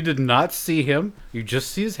 You did not see him. You just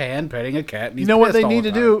see his hand petting a cat. And he's you know what pissed they all need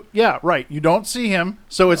the to time. do? Yeah, right. You don't see him,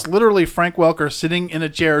 so it's literally Frank Welker sitting in a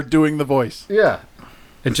chair doing the voice. Yeah.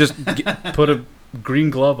 And just put a green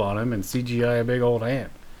glove on him and CGI a big old hand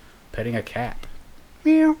petting a cat.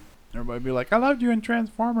 Meow. Everybody be like, I loved you in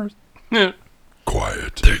Transformers.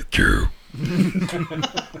 Quiet. Thank you.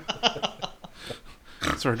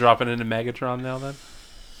 So we're dropping into Megatron now, then?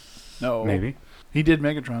 No. Maybe. He did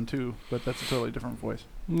Megatron, too, but that's a totally different voice.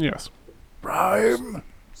 Yes. Prime.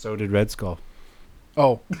 So did Red Skull.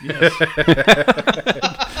 Oh, yes.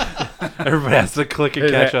 Everybody has to click and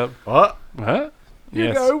catch up. What? What?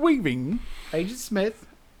 You go weaving. Agent Smith.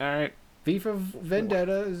 All right. V for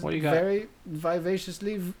Vendetta is What you got? very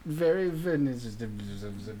vivaciously, very V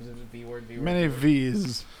word. Many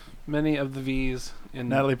V's. Many of the V's. In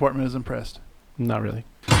Natalie Portman is impressed. Not really.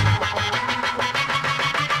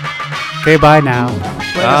 Okay, bye now.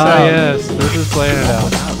 Yes. This is playing it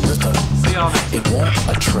out. See y'all next It won't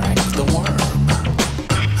attract the worm.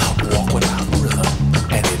 Walk without rhythm,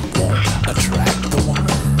 and it won't attract the worm.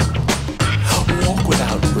 Walk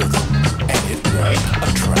without rhythm, and it won't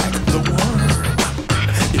attract the worm.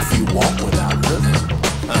 If you walk without rhythm,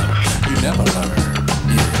 you never learn.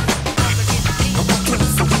 Yeah. I'm looking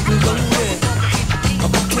for reloaded.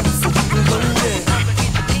 I'm looking for reloaded.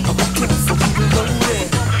 I'm looking for reloaded.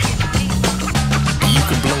 You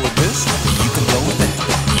can blow with this, you can blow with that.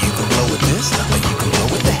 You can blow with this, or you can blow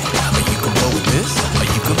with that. Or you can blow with this, or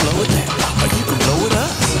you can blow with that. Or you can blow with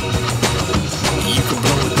us. You can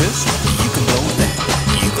blow with this, you can blow with that.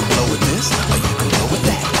 You can blow with this, or you can blow with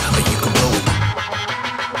that. Or you can blow with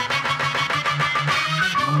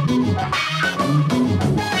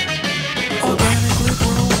organically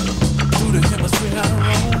grown through the hemisphere I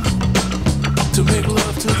roam to make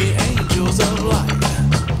love to the angels of light.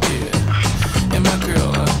 Yeah, and my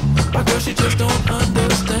girl, she just don't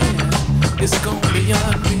understand. It's gone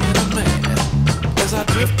beyond being a man. As I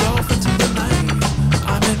drift off into the night,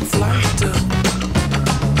 I'm in flight.